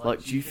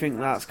 Like, do you think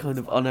that's kind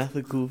of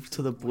unethical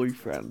to the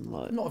boyfriend?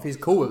 Like, Not if he's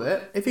cool with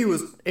it.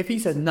 If he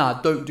said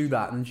nah, don't do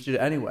that, and she did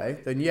it anyway,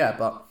 then yeah.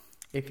 But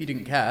if he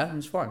didn't care, then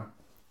it's fine.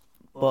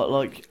 but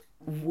like,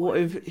 what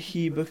if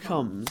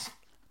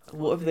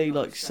they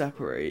like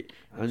separate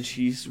and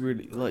she's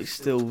really like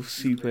still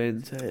super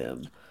into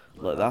him?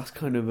 Like, that's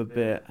kind of a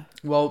bit.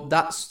 Well,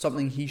 that's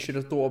something he should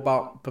have thought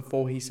about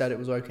before he said it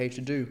was okay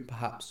to do,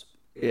 perhaps.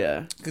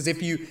 Yeah. Because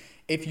if you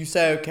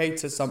say okay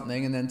to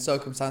something and then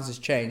circumstances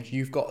change,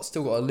 you've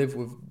still got to live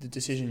with the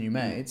decision you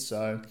made.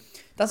 So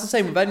that's the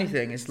same with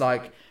anything. It's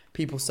like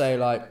people say,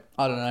 like,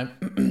 I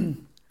don't know,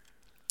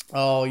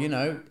 oh, you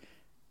know,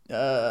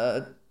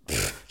 trying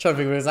to think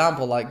of an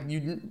example. Like,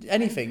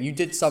 you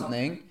did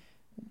something.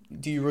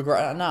 Do you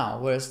regret it now?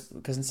 Whereas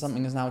because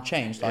something has now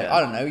changed. Like, Yeah. I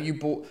don't know, you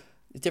bought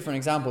a different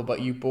example,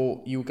 but you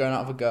were going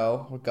out with a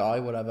girl or a guy,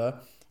 whatever.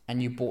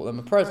 And you bought them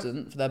a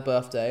present for their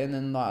birthday, and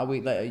then like a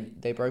week later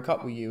they broke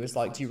up with you. It's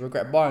like, do you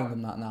regret buying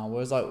them that now?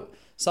 Whereas like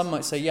some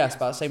might say yes,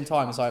 but at the same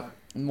time it's like,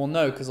 well,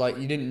 no, because like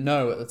you didn't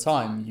know at the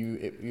time.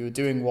 You were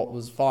doing what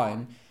was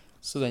fine,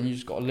 so then you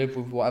just got to live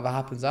with whatever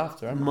happens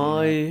after. haven't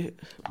you?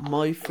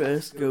 My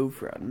first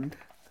girlfriend,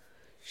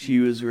 she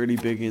was really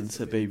big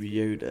into Baby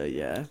Yoda.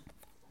 Yeah.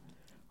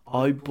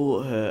 I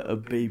bought her a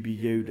Baby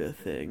Yoda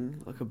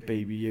thing, like a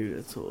Baby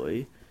Yoda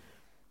toy,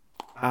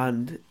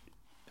 and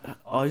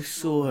I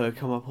saw her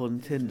come up on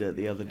Tinder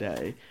the other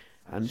day,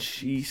 and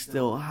she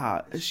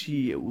had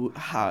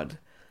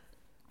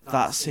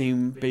that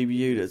same Baby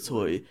Yoda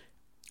toy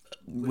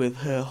with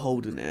her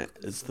holding it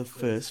as the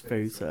first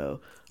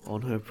photo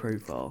on her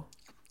profile.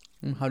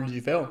 How did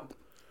you feel?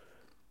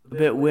 A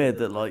bit weird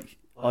that like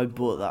I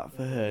bought that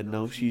for her, and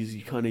now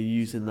she's kind of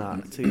using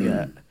that to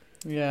get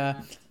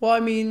Yeah. Well, I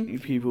mean,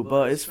 people,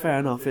 but it's fair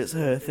enough. It's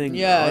her thing.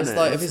 Yeah, now, it's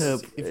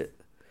innit?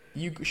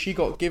 like she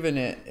got given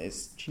it.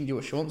 She can do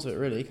what she wants with it,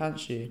 really, can't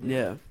she?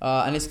 Yeah.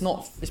 And it's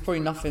probably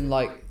nothing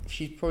like,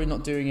 she's probably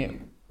not doing it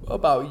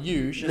about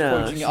you. She's No,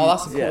 probably doing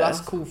it, yeah.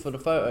 that's cool for the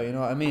photo, you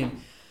know what I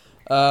mean?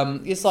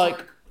 It's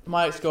like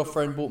my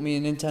ex-girlfriend bought me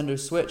a Nintendo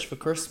Switch for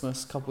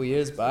Christmas a couple of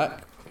years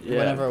back,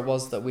 whenever it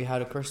was that we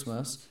had a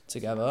Christmas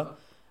together.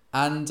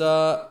 And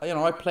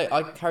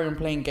I carried on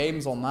playing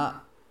games on that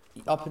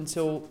up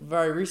until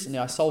very recently.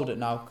 I sold it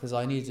now because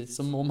I needed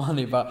some more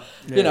money, but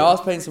I was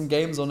playing some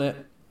games on it,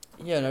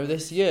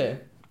 this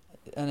year,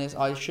 and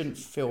I shouldn't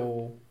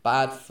feel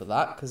bad for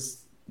that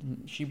because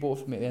she bought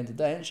it for me at the end of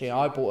the day, and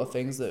I bought her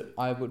things that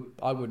I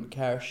wouldn't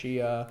care if she.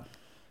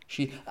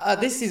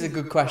 This is a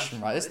good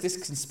question, right? This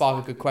can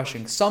spark a good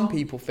question. Some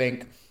people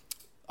think,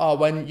 oh,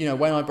 when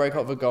I break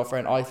up with a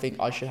girlfriend, I think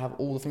I should have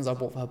all the things I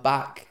bought for her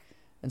back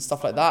and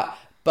stuff like that.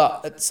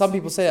 But some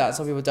people say that,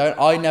 some people don't.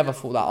 I never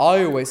thought that.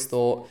 I always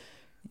thought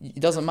it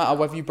doesn't matter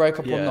whether you break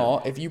up or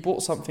not. If you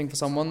bought something for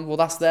someone, well,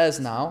 that's theirs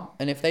now.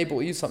 And if they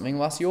bought you something,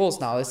 well, that's yours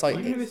now. It's like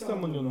even if it's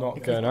someone you're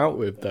not going out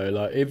with, though,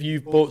 like if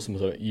you've bought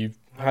something, you've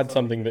had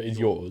something that is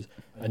yours,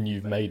 and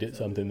you've made it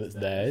something that's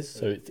theirs,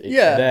 so it's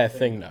their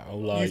thing now.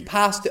 Like you've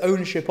passed the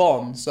ownership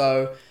on,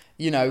 so.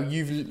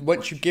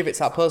 Once you give it to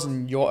that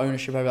person, your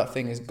ownership over that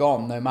thing is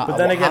gone, no matter. But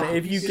then what again,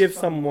 happens. if you give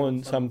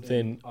someone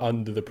something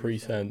under the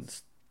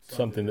pretense,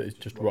 something that is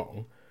just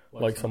wrong,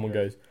 like someone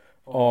goes,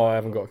 "Oh, I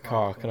haven't got a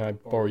car. Can I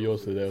borrow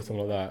yours today?" or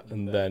something like that,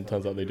 and then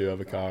turns out they do have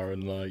a car,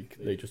 and like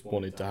they just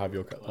wanted to have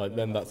your car, like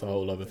then that's a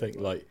whole other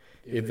thing. Like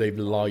if they've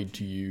lied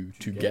to you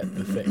to get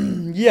the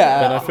thing,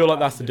 then I feel like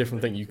that's a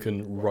different thing. You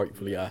can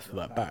rightfully ask for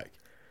that back.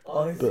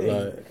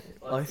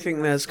 I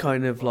think there's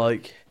kind of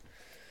like.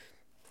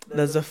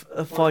 There's a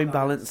fine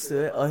balance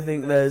to it. I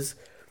think there's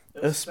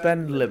a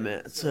spend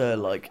limit to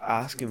like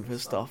asking for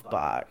stuff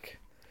back,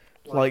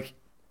 like,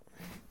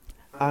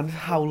 and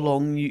how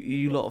long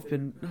you've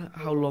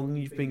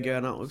been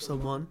going out with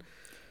someone.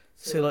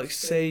 So like,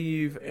 say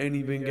you've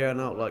only been going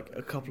out like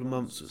a couple of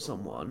months with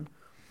someone.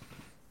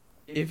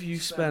 If you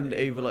spend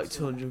over like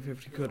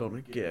 250 quid on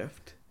a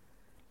gift,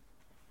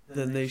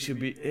 then they should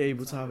be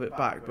able to have it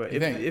back. But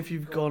if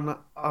you've gone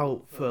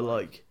out for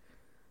like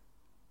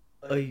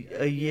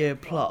a year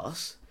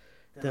plus,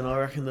 then I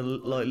reckon the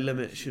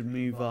limit should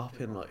move up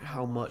in like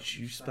how much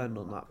you spend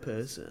on that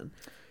person.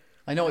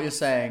 I know what you're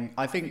saying.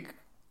 I think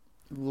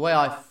the way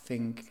I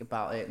think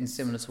about it, and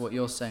similar to what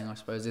you're saying, I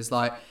suppose, is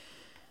like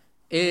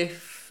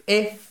if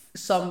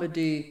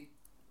somebody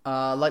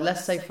like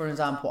let's say for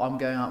example I'm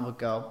going out with a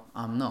girl.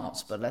 I'm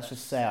not, but let's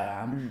just say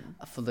I am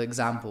for the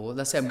example.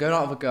 Let's say I'm going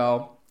out with a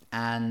girl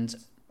and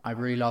I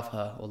really love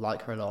her or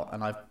like her a lot,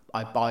 and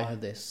I buy her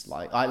this,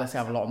 like let's say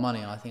I have a lot of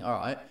money and I think, all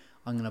right,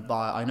 I'm going to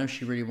buy... I know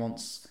she really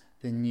wants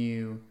the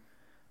new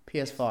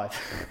PS5.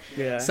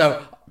 Yeah.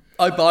 So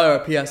I buy her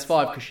a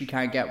PS5 because she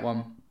can't get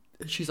one.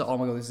 She's like, oh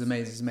my God, this is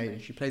amazing, this is amazing.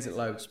 She plays it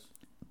loads.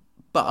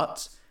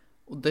 But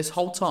this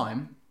whole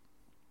time,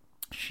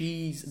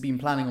 she's been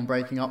planning on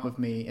breaking up with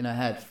me in her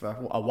head for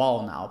a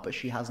while now, but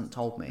she hasn't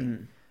told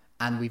me.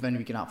 And we've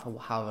only been out for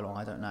however long,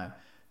 I don't know.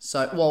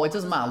 So, well, it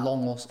doesn't matter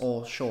long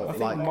or short. I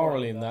think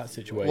morally in that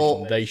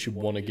situation, they should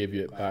want to give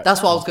you it back.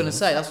 That's what I was going to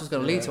say. That's what I was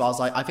going to lead to. I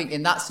was like, I think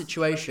in that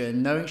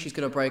situation, knowing she's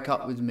going to break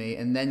up with me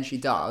and then she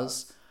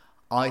does,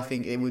 I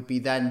think it would be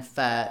then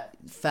fair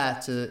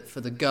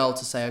for the girl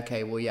to say,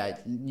 okay, well, yeah,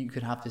 you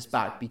can have this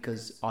back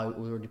because I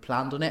already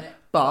planned on it.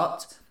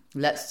 But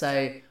let's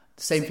say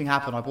the same thing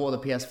happened. I bought her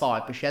the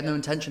PS5, but she had no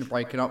intention of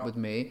breaking up with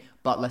me.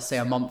 But let's say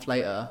a month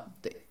later,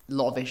 a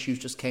lot of issues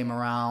just came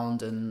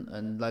around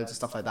and loads of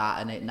stuff like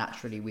that,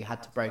 and we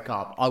had to break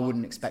up. I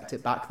wouldn't expect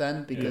it back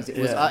then because it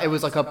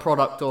was like a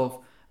product of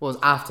was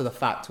after the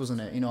fact,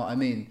 wasn't it? You know what I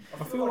mean?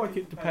 I feel like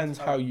it depends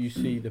how you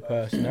see the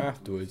person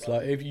afterwards.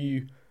 Like if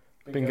you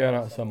been going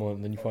out with someone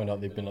and then you find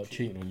out they've been like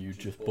cheating on you,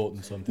 just bought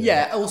them something.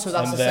 Yeah, also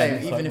that's the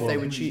same. Even if they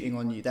were cheating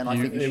on you, then I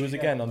think it was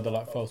again under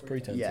like false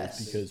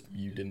pretenses because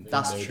you didn't.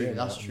 That's true.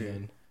 That's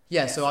true.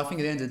 Yeah, so I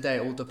think at the end of the day,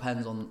 it all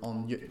depends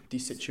on the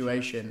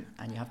situation,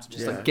 and you have to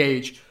just like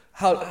gauge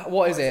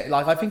what is it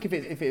like. I think if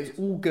it was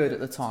all good at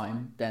the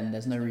time, then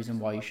there's no reason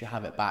why you should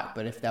have it back.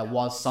 But if there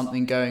was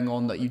something going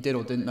on that you did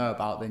or didn't know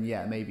about, then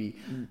yeah, maybe.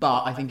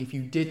 But I think if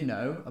you did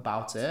know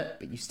about it,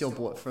 but you still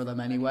bought it for them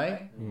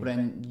anyway,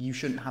 then you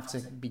shouldn't have to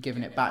be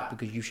giving it back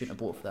because you shouldn't have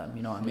bought it for them.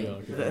 You know what I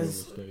mean?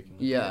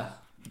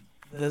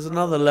 There's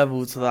another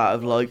level to that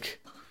of like,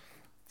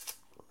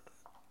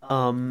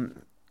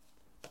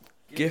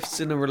 gifts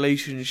in a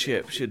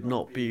relationship should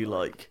not be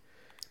like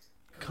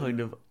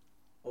kind of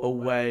a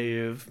way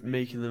of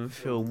making them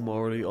feel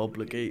morally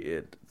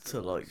obligated to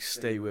like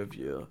stay with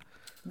you.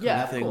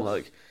 Yeah, of course.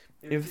 Like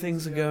if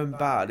things are going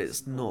bad,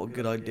 it's not a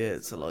good idea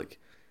to like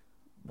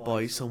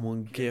buy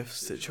someone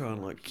gifts to try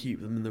and like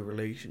keep them in the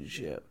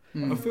relationship.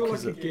 I feel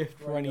like a gift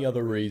for any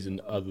other reason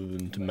other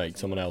than to make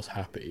someone else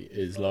happy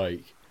is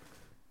like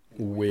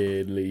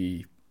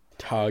weirdly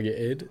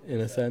targeted in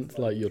a sense.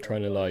 Like you're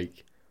trying to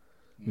like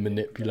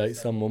manipulate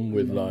someone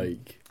with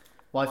like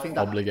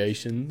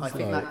obligations. I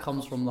think that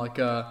comes from like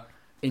a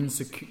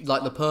insecure,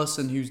 like the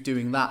person who's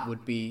doing that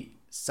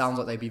sounds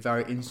like they'd be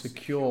very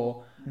insecure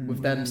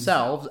with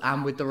themselves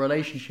and with the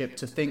relationship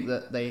to think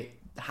that they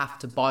have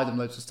to buy them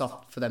loads of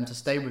stuff for them to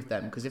stay with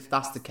them, because if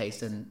that's the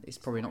case then it's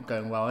probably not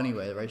going well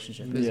anyway, the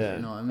relationship, is it?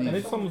 You know what I mean? And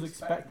if someone's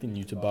expecting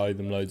you to buy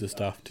them loads of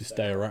stuff to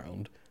stay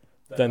around,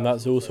 then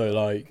that's also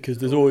like, because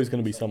there's always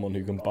going to be someone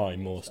who can buy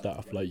more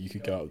stuff. Like you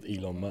could go out with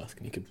Elon Musk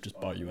and he could just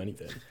buy you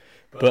anything.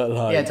 But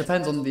like, yeah, it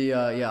depends on the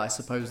I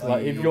suppose.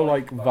 Like if you're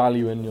like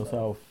valuing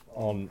yourself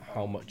on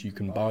how much you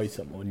can buy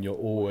someone, you're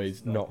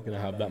always not going to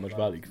have that much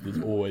value because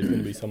there's always going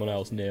to be someone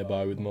else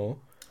nearby with more.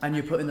 And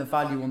you're putting the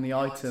value on the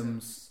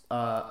items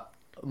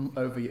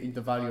over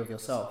the value of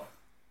yourself.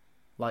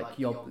 Like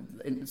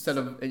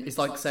it's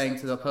like saying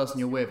to the person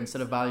you're with,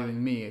 instead of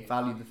valuing me,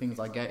 value the things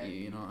I get you.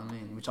 You know what I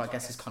mean? Which I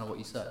guess is kind of what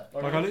you said.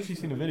 Like I literally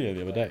seen a video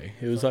the other day.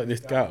 It was like this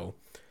girl,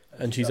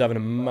 and she's having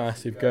a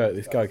massive go at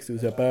this guy because it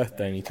was her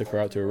birthday and he took her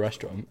out to a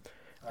restaurant,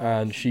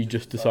 and she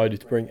just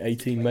decided to bring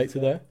 18 mates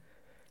with her.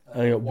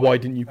 And he go, why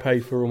didn't you pay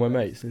for all my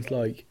mates? And it's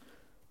like,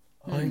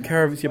 I don't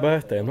care if it's your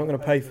birthday. I'm not going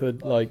to pay for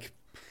like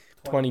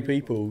 20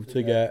 people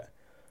to get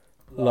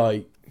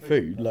like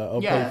food. Like,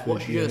 I'll pay for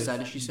what she should have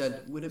said is she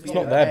said, would it be It's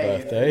not okay their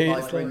birthday, if I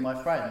it's bring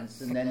my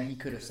friends? And then he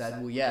could have said,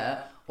 well,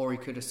 yeah. Or he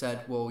could have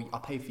said, well, I'll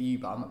pay for you,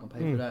 but I'm not going to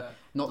pay for that.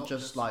 Not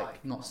just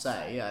like, not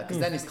say, yeah. Because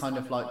then it's kind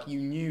of like, you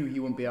knew he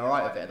wouldn't be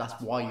alright with it. That's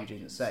why you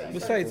didn't say.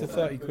 Let's say it's a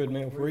 30 quid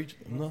meal for each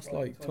of them. That's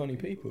like 20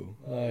 people.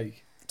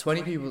 Like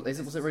 20 people,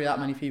 was it really that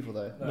many people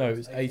though? no,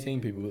 it's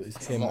 18 people. It's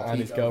That's a him lot of and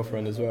his people.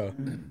 girlfriend as well.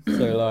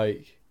 So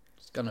like,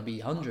 It's going to be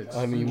hundreds.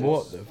 I mean,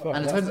 what the fuck?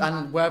 And,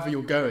 and wherever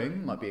you're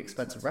going might be an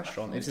expensive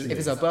restaurant. If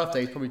it's her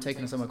birthday, he's probably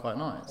taking her somewhere quite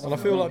nice. And I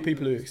feel like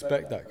people who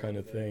expect that kind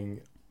of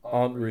thing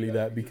aren't really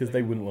there because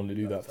they wouldn't want to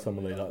do that for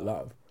someone they like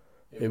love.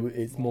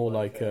 It's more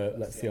like,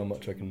 let's see how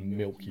much I can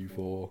milk you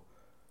for,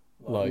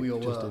 like, All your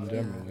just worth, in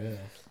general, yeah.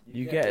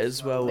 You get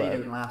as well. They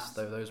don't last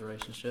though, those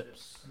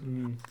relationships.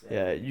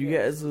 Yeah, you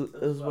get as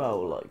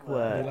well like They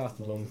where last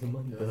as long as the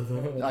money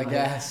does. I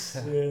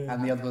guess. Yeah.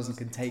 And the other person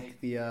can take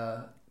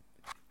the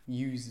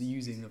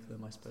using of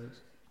them, I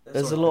suppose.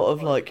 there's a lot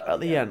of like at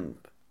the end.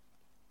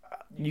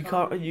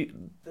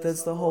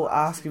 There's the whole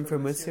asking for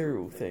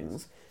material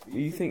things.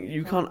 You think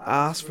you can't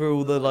ask for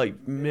all the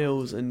like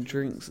meals and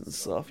drinks and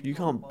stuff. You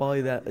can't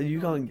buy that. You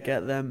can't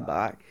get them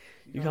back.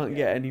 You can't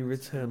get any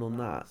return on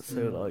that.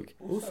 So like,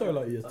 Also,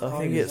 like, your time I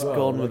think as it's well.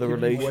 gone with Like, a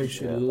if you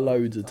relationship. wasted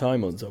loads of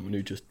time on someone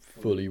who just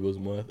fully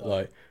wasn't worth it,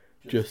 like,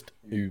 just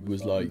who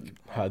was like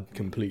had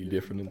completely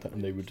different,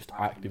 and they were just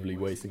actively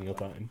wasting your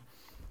time.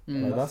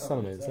 Like, that's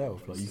something in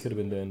itself. Like, you could have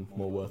been doing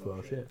more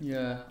worthwhile shit.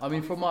 Yeah, I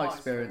mean, from my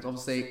experience,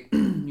 obviously,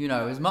 you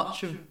know, as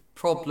much of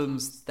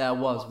problems there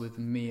was with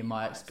me and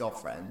my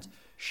ex-girlfriend,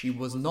 she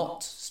was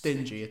not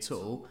stingy at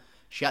all.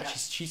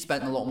 She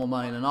spent a lot more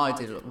money than I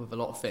did with a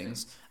lot of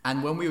things.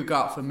 And when we would go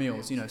out for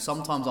meals, you know,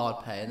 sometimes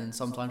I'd pay and then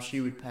sometimes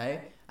she would pay,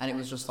 and it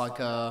was just like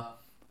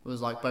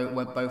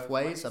went both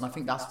ways. And I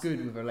think that's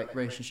good with a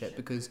relationship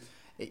because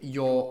if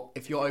you're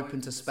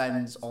open to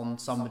spend on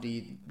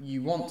somebody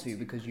you want to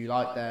because you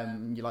like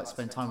them, you like to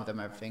spend time with them,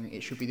 and everything,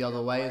 it should be the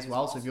other way as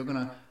well. So if you're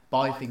gonna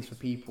buy things for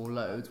people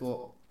loads,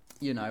 well,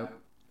 you know,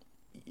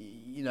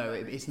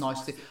 it's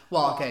nice to.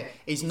 Well, okay,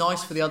 it's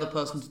nice for the other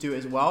person to do it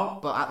as well.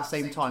 But at the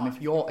same time,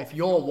 if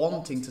you're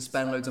wanting to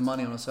spend loads of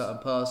money on a certain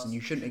person,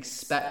 you shouldn't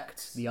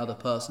expect the other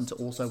person to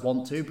also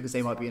want to because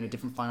they might be in a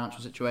different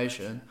financial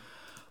situation.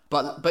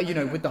 But you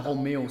know, with the whole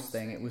meals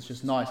thing, it was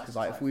just nice because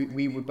like if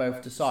we would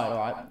both decide, all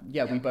right,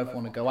 yeah, we both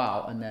want to go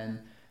out, and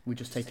then we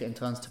just take it in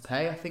turns to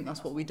pay. I think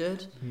that's what we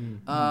did.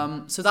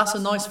 So that's a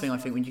nice thing, I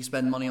think, when you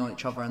spend money on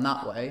each other in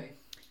that way.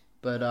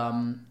 But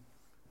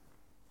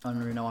I don't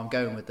really know where I'm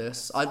going with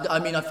this. I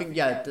mean, I think,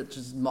 yeah, that's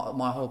just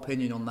my whole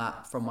opinion on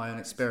that from my own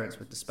experience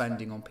with the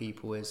spending on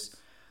people is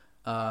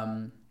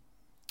don't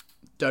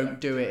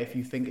do it if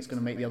you think it's going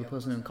to make the other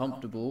person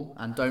uncomfortable,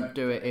 and don't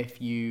do it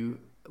if you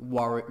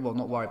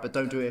not worry, but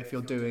don't do it if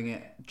you're doing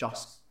it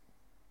just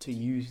to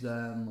use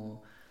them, or,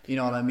 you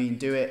know what I mean?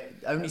 Do it,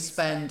 only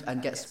spend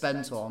and get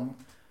spent on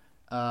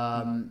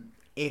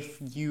if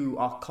you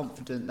are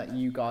confident that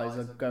you guys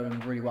are going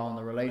really well in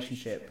the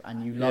relationship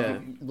and you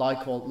like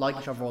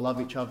each other or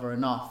love each other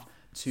enough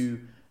to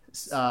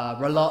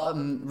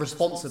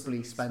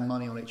responsibly spend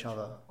money on each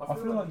other. I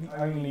feel like the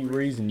only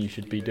reason you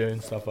should be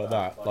doing stuff like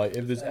that, like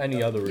if there's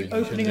any other reason,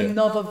 Opening you should do it.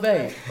 another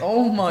vape.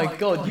 Oh my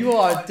god, you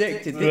are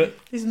addicted.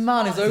 This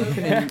man is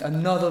opening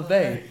another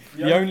vape.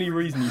 The only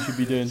reason you should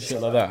be doing shit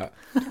like that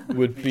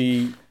would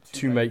be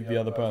to make the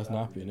other person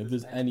happy. And if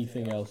there's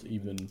anything else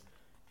even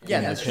Yeah,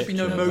 in there the should be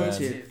no picture, then-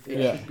 motive.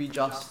 It should be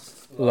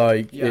just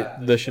Like, Yeah.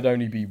 there should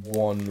only be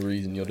one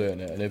reason you're doing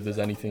it, and if there's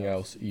anything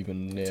else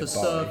even nearby, to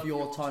serve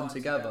your time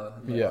together.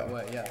 in the Yeah. right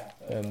way, yeah.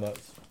 then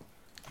that's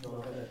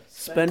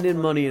spending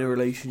money in a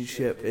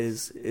relationship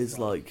is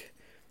like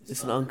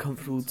it's an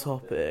uncomfortable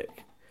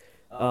topic.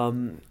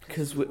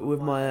 Because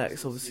with my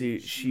ex, obviously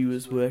she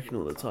was working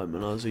all the time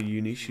and I was a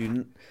uni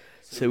student,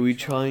 so we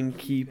try and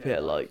keep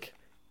it like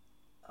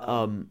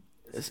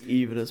as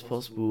even as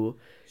possible.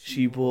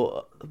 It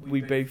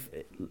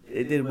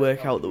did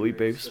work out that we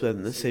both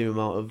spent the same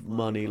amount of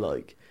money,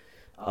 like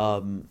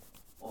on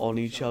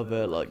each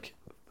other, like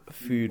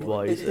food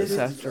wise,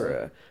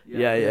 etc.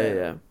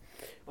 Yeah.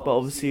 But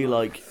obviously,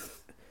 like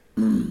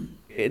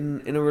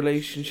in a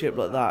relationship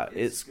like that,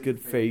 it's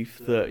good faith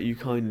that you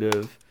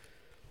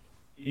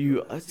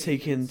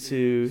take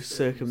into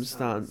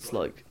circumstance,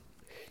 like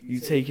you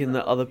take in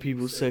that other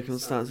people's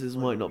circumstances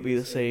might not be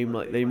the same.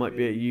 Like they might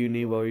be at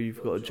uni while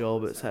you've got a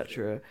job,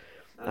 etc.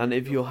 And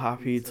if you're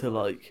happy to,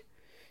 like,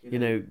 you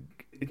know,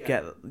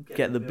 get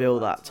the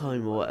bill that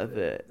time or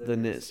whatever,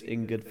 then it's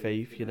in good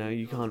faith. You know,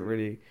 you can't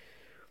really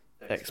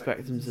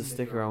expect them to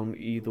stick around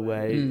either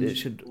way. It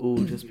should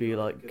all just be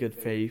like good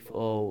faith,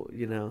 or,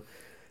 you know,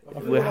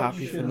 we're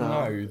happy for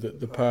now. Know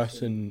that the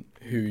person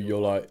who you're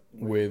like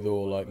with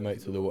or like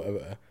mates with or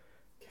whatever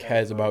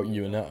cares about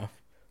you enough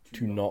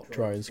to not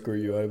try and screw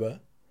you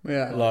over.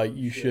 Yeah. Like,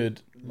 you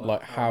should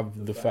like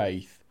have the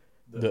faith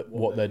that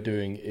what they're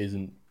doing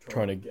isn't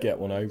trying to get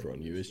one over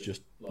on you. It's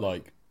just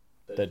like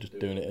they're just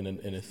doing it in an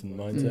innocent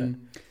mindset.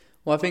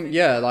 Well, I think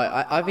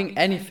I think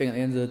anything at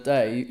the end of the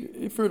day,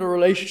 if you're in a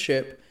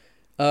relationship,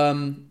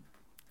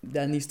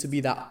 there needs to be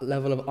that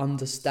level of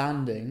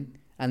understanding,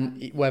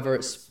 and whether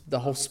it's the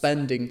whole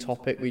spending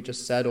topic we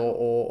just said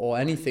or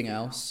anything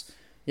else,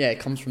 yeah, it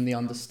comes from the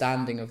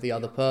understanding of the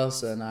other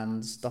person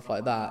and stuff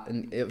like that,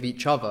 and of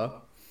each other.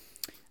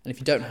 And if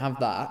you don't have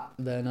that,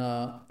 then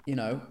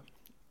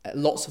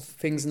lots of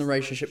things in the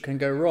relationship can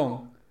go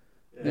wrong.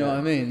 You know what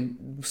I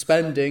mean?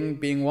 Spending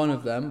being one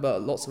of them,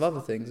 but lots of other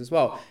things as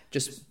well.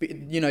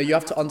 You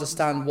have to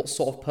understand what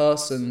sort of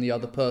person the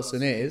other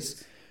person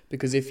is,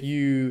 because if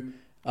you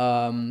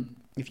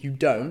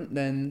don't,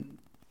 then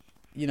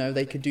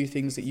they could do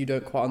things that you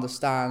don't quite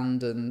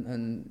understand, and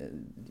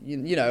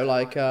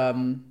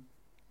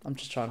I'm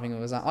just trying to think of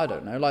an example. I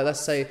don't know. Like,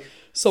 let's say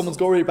someone's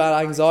got really bad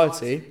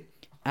anxiety,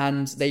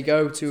 and they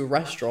go to a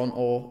restaurant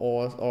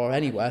or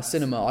anywhere,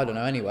 cinema, I don't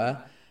know,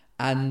 anywhere.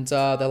 And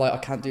they're like, I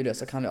can't do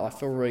this, I can't do it, I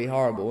feel really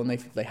horrible, and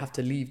they have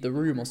to leave the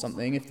room or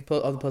something. If the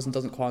other person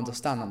doesn't quite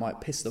understand, that might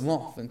piss them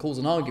off and cause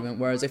an argument.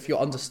 Whereas if you're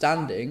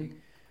understanding,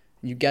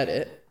 and you get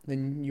it,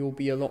 then you'll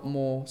be a lot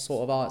more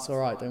sort of, oh, it's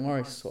alright, don't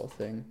worry, sort of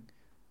thing.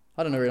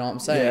 I don't know really what I'm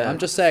saying. Yeah. I'm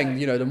just saying,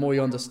 the more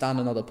you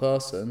understand another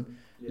person,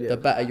 the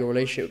better your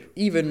relationship.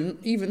 Even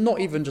not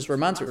even just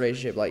romantic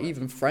relationship, like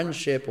even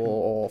friendship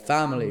or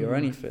family or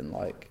anything.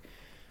 Like,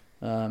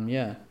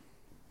 yeah.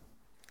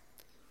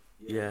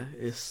 Yeah,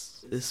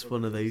 it's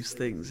one of those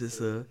things.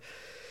 I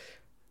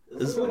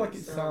feel like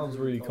it sounds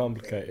really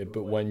complicated,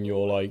 but when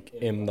you're like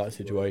in that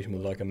situation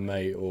with like a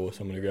mate or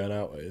someone you're going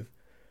out with,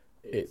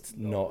 it's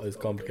not as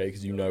complicated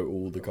because you know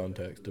all the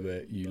context of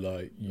it.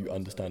 You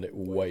understand it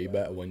way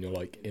better when you're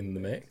like in the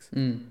mix.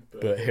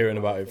 But hearing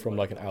about it from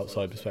like an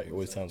outside perspective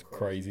always sounds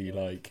crazy,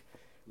 like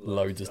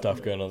loads of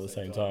stuff going on at the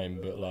same time.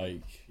 But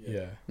like,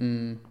 yeah.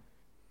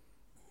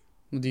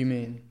 What do you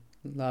mean?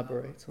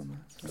 Elaborate on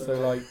that. So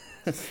like,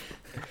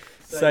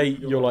 say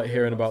you're like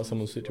hearing about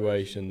someone's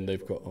situation,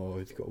 they've got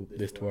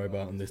this to worry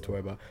about and this to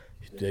worry about.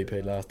 They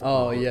paid last time.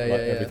 Oh yeah,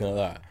 everything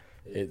like that.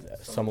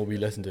 Some will be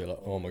listening to it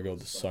like, oh my god,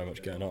 there's so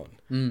much going on.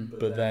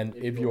 But then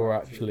if you're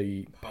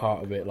actually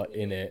part of it, like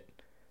in it,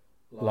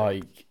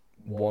 like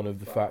one of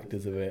the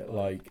factors of it,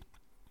 like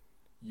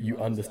you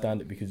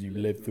understand it because you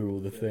lived through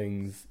all the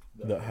things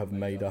that have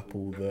made up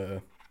all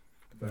the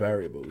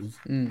variables,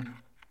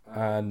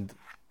 and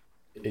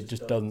it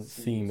just doesn't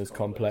seem as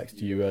complex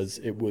to you as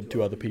it would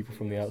to other people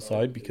from the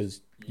outside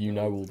because you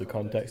know all the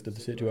context of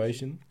the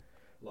situation.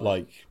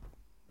 Like,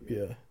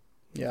 yeah.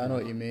 Yeah, I know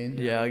what you mean.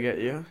 Yeah, I get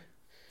you.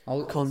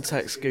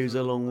 Context goes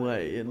a long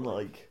way in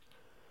like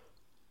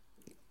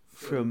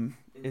from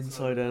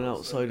insider and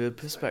outsider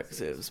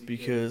perspectives,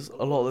 because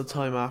a lot of the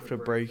time after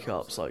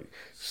breakups, like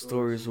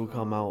stories will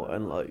come out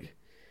and like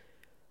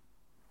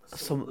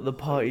the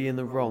party in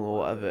the wrong or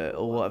whatever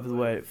the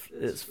way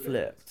it's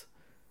flipped.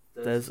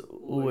 There's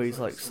always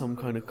like some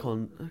kind of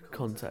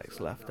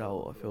context left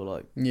out, I feel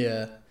like.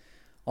 Yeah.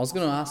 I was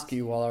going to ask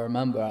you while I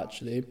remember,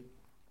 actually.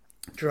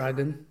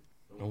 Dragon.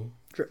 Oh.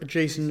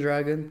 Jason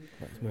Dragon.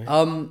 That's me.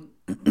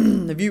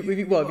 Have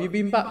you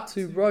been back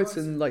to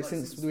Brighton like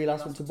since we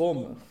last went to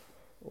Bournemouth?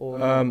 Or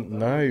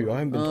No, I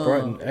haven't been to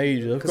Brighton in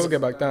ages. I've got to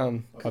get back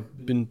down.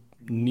 I've been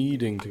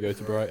needing to go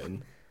to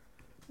Brighton.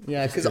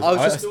 Yeah, because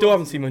I still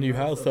haven't seen my new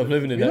house that I'm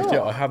living in next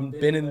year. I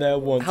haven't been in there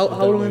once. How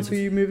long until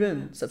you move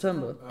in?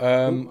 September?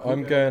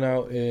 I'm going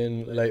out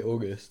in late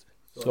August.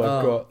 So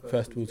I've got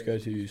festivals to go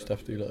to,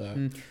 stuff to do like that.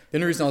 The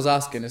only reason I was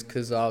asking is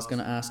because I was going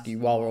to ask you,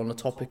 while we're on the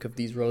topic of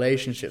these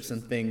relationships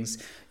and things,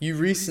 you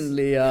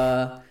recently,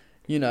 I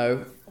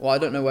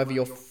don't know whether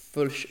you're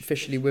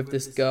officially with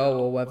this girl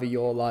or whether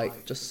you're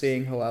like just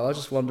seeing her. I was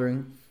just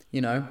wondering,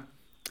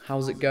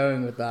 how's it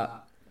going with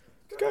that?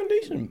 It's going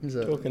decent. Is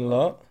it? Talking a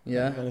lot.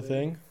 Yeah. Kind of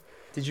thing.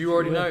 Did you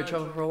already know each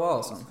other for a while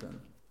or something?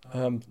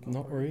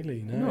 Not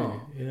really, no.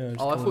 No? Yeah, just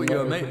Oh, I kinda thought you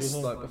were met mates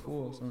with like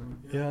before or something.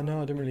 Yeah,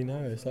 no, I didn't really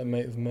know. It's like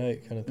mate of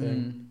mate kind of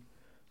thing.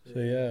 So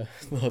yeah,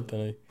 I don't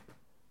know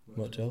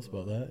much else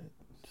about that.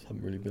 Just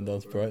haven't really been down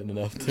to Brighton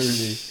enough to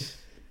really.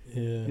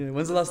 Yeah.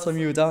 When's the last time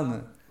you were down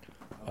there?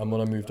 When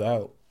I moved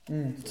out.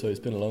 So it's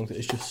been a long time.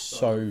 It's just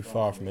so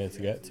far from here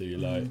to get to.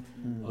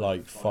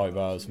 Like 5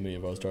 hours for me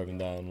if I was driving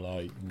down.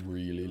 Like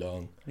really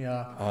long.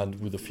 Yeah. And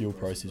with the fuel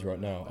prices right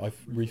now, I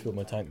refilled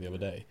my tank the other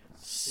day.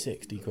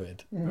 60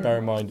 quid. Bear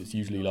in mind it's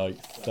usually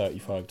like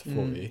 35 to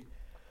 40.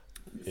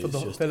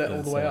 It's Fill it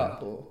all the way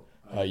up? Or?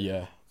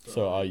 Yeah.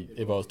 So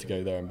if I was to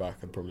go there and back,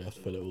 I'd probably have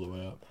to fill it all the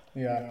way up.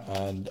 Yeah.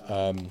 And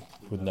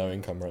with no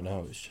income right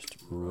now, it's just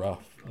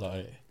rough.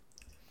 Like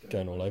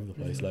going all over the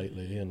place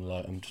lately, and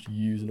like I'm just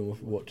using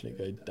it, watching it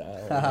go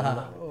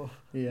down.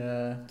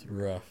 Yeah. It's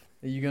rough.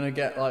 Are you gonna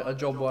get like a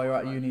job while you're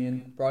at uni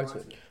in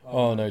Brighton?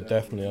 Oh no,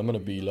 definitely. I'm gonna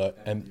be like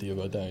empty if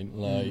I don't.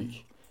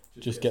 Like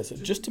just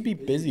to be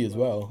busy as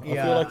well. I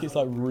feel like it's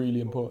like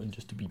really important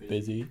just to be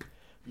busy,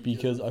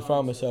 because I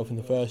found myself in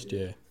the first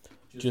year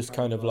just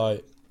kind of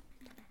like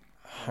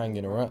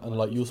hanging around, and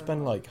like you'll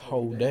spend like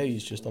whole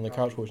days just on the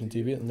couch watching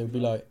TV, and they'll be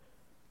like,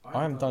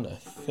 I haven't done a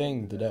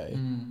thing today,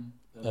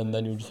 and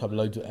then you'll just have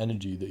loads of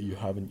energy that you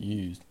haven't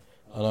used.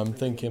 And I'm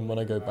thinking when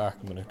I go back,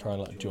 I'm gonna try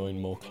and like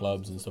join more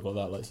clubs and stuff like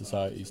that, like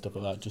society stuff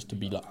like that, just to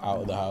be like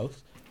out of the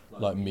house,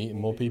 like meeting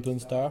more people and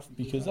stuff,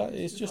 because that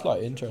it's just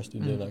like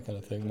interesting doing that kind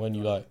of thing when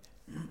you like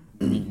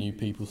meet new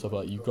people, stuff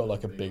like you've got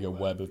like a bigger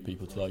web of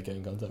people to like get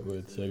in contact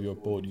with. So if you're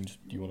bored,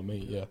 you want to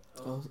meet, yeah.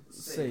 I'll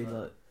say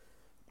that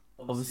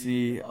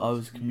obviously I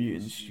was a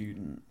commuting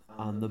student,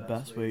 and the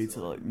best way to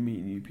like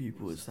meet new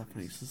people is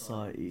definitely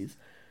societies,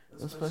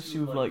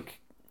 especially with like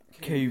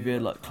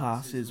COVID, like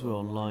classes were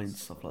online,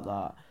 stuff like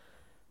that.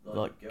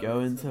 Like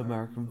going to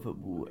American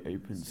football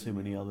opens so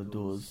many other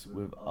doors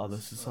with other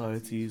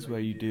societies where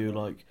you do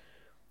like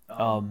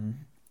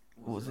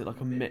what was it, like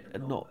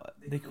not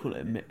they call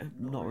it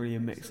not really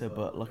a mixer,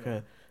 but like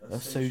a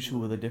social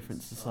with a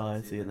different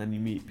society, and then you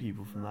meet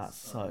people from that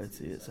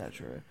society,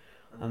 etc.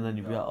 And then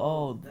you'll be like,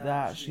 oh, they're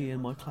actually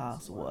in my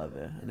class or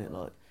whatever, and it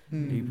like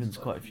opens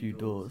quite a few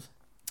doors.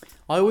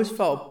 I always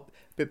felt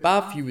a bit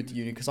bad for you with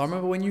uni, because I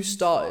remember when you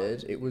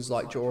started, it was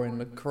like during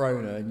the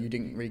corona and you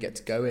didn't really get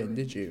to go in,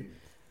 did you?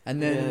 And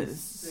then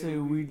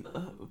so we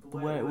the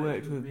way it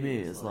worked with me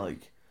is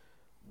like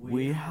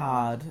we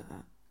had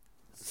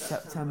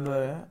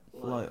September,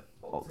 like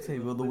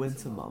October, the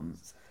winter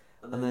months,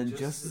 and then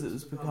just as it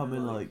was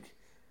becoming like,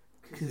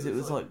 because it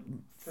was like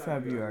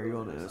February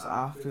on it was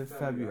after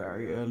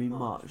February, early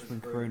March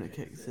when Corona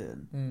kicks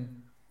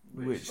in,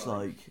 which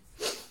like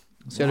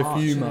so you had a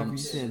few March and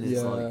months, everything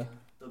is like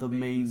the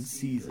main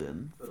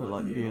season for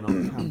like being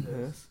on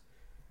campus.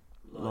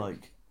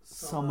 Like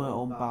summer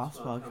on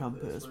Bathswell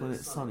campus, when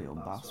it's sunny on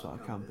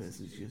Bathswell campus,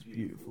 is just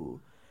beautiful,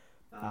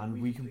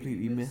 and we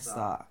completely missed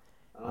that,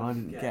 and I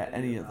didn't get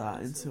any of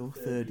that until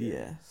third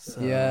year. So.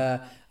 Yeah,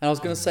 and I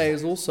was gonna say it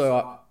was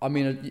also, I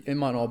mean, it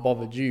might not have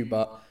bothered you,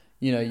 but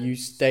you know, you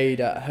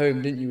stayed at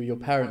home, didn't you, with your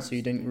parents, so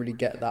you didn't really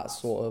get that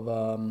sort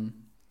of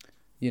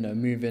you know,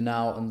 moving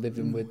out and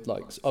living with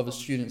like other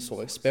students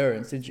sort of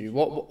experience, did you?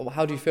 What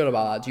how do you feel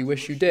about that? Do you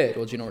wish you did,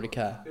 or do you not really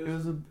care? It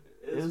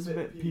was a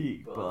bit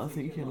peak, but I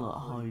think in like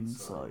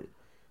hindsight,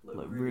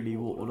 like really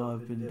what would I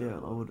have been doing?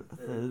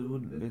 There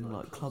wouldn't have been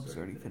like clubs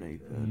or anything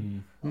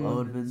open. I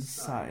would have been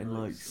sat in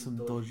like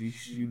some dodgy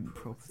student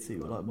property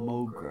with like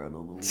mold growing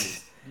on the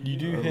walls. You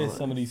do hear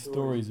some of these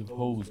stories of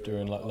halls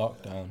during like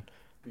lockdown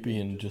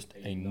being just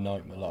a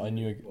nightmare. Like I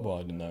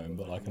didn't know him,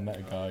 but like I met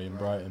a guy in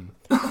Brighton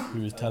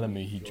who was telling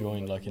me he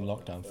joined like in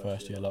lockdown,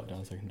 first year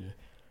lockdown, second year,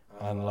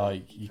 and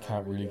like you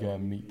can't really go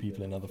and meet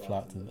people in other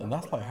flats, and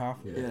that's like half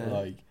of it. Yeah.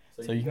 Like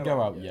so you can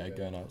go out,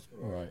 going out's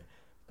alright,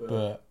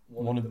 but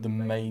one of the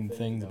main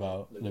things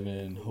about living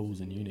in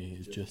halls in uni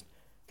is just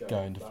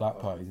going to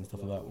flat parties and stuff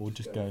like that, or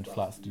just going to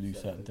flats to do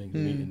certain things,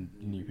 meeting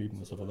new people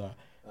and stuff like that.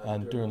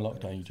 And during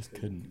lockdown you just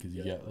couldn't, because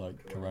you get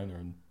like corona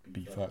and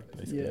be fucked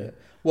basically. Yeah.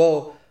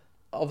 Well,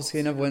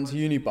 obviously I never went to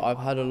uni, but I've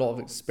had a lot of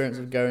experience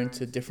of going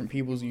to different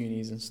people's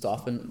unis and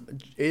stuff,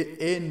 and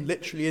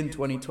literally in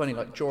 2020,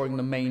 like during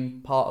the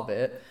main part of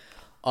it,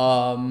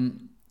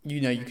 you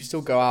know, you could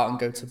still go out and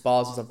go to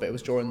bars and stuff, but it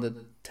was during the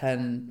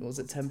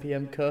 10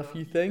 p.m.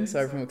 curfew thing, so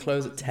everything would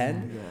close at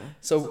 10. Yeah.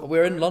 So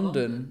we're in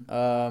London,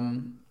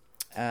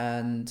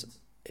 and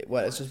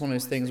it's just one of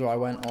those things where I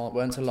went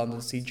to London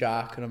to see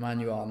Jack and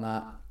Emmanuel and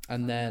that,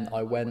 and then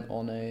I went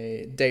on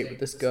a date with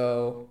this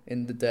girl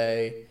in the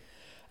day,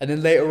 and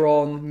then later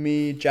on,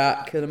 me,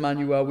 Jack and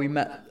Emmanuel, we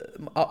met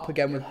up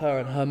again with her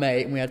and her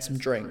mate, and we had some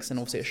drinks, and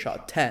obviously it shut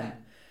at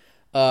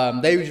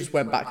 10. They just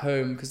went back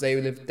home because they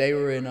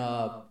were in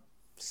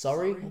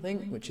Surrey, I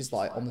think, which is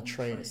like on the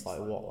train, it's like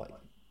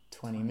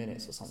 20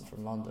 minutes or something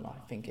from London, I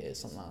think it is,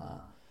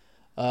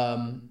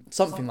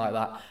 something like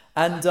that.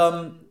 And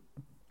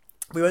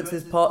we went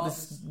to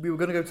we were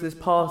going to go to this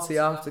party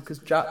after, because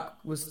Jack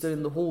was still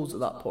in the halls at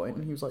that point,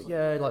 and he was like,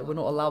 yeah, like we're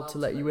not allowed to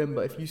let you in,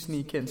 but if you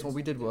sneak in. So what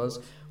we did was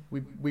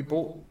we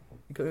bought,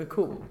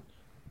 cool.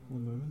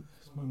 One moment,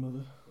 it's my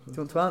mother. Do you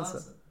want to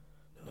answer?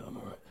 No, I'm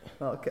alright.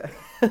 Okay.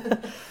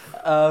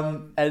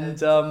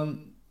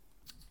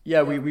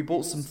 Yeah, we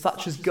bought some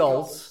Thatcher's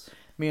Golds,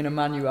 me and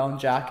Emmanuel and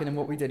Jack, and then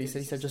what we did, he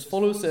said, just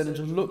follow us in and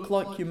just look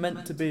like you're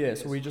meant to be here.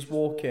 So we just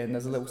walk in,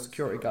 there's a little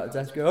security guard at the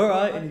desk, go,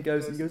 alright, and he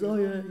goes, oh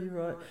yeah, you're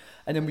right.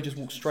 And then we just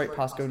walked straight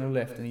past going to the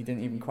lift, and he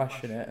didn't even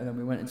question it, and then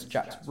we went into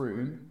Jack's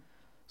room,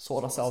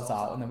 sorted ourselves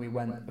out, and then we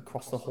went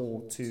across the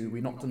hall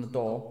we knocked on the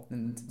door,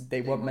 and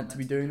they weren't meant to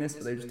be doing this,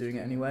 but they were just doing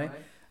it anyway.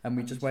 And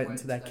we just went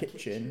into their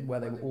kitchen, where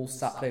they were all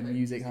sat playing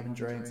music, having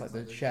drinks, like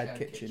the shared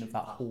kitchen of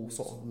that whole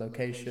sort of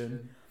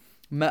location.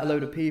 Met a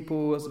load of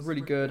people. It was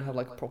really good. Had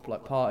like a proper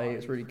like party. It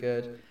was really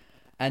good.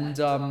 And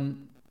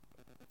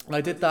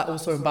I did that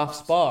also in Bath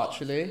Spa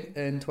actually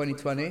in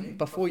 2020.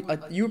 Before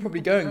you were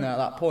probably going there at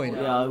that point.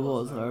 Yeah, I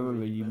was. I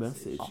remember you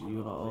messaged. You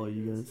were like, "Oh,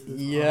 you guys."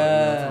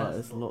 Yeah. Like,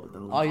 it's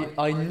lockdown.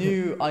 I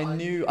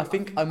knew. I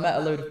think I met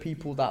a load of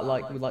people that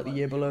like were like the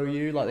year below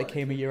you, like they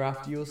came a year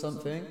after you or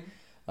something.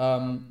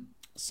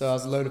 So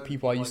as a load of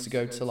people, I used to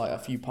go to like a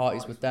few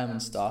parties with them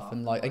and stuff.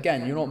 And like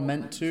again, you're not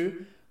meant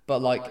to. but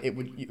like it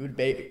would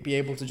be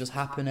able to just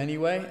happen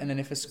anyway. And then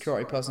if a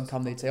security person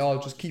come, they'd say, "Oh,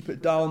 just keep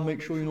it down,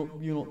 make sure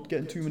you're not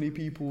getting too many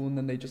people," and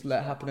then they just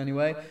let it happen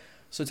anyway.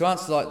 So to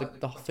answer like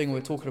the thing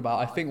we're talking about,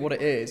 I think what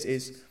it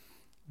is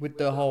with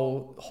the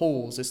whole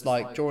halls, it's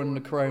like during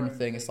the corona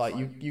thing, it's like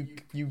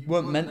you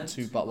weren't meant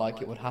to, but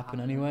like it would happen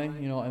anyway,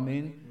 you know what I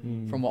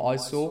mean? From what I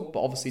saw.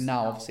 But obviously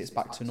it's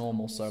back to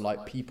normal, so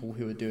like people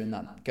who are doing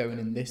that going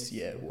in this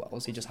year will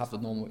obviously just have the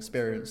normal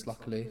experience,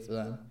 luckily for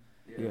them.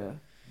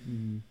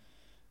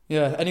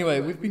 Yeah,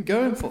 anyway, we've been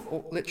going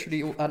for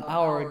literally an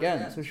hour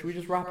again, so should we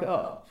just wrap it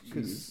up?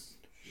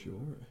 Sure.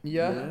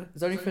 Yeah?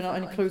 Is there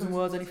any closing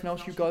words, anything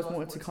else you guys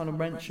wanted to kind of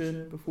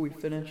mention before we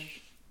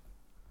finish?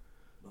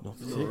 Not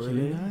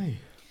particularly, no.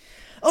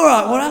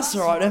 Alright, well that's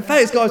alright then.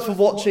 Thanks guys for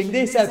watching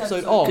this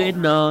episode of Good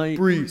night.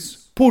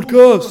 Breeze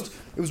Podcast.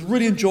 It was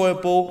really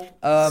enjoyable.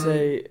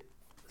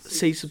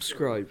 Say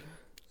subscribe.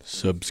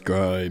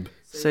 Subscribe.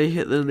 Say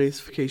hit the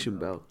notification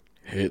bell.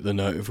 Hit the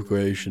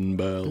notification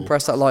bell.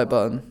 Press that like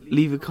button.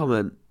 Leave a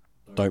comment.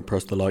 Don't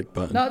press the like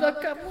button.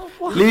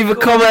 Leave a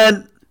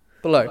comment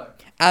below.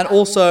 And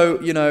also,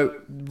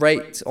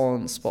 rate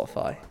on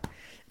Spotify.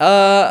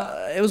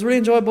 It was really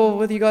enjoyable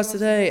with you guys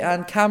today.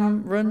 And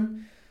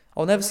Cameron,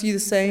 I'll never see you the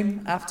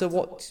same after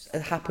what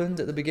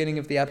happened at the beginning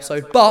of the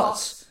episode.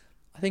 But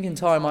I think in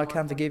time I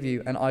can forgive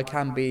you, and I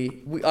can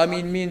be.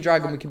 Me and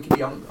Dragon, we can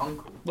be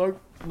uncle.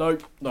 No.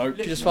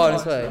 Just fire in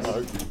his face.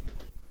 No.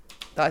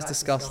 That is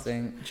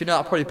disgusting. Do you know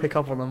I'll probably pick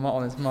up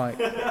on his mic.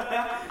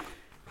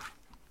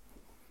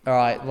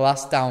 Alright, well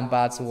that's down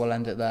bad, so we'll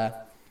end it there.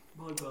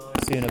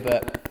 See you in a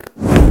bit.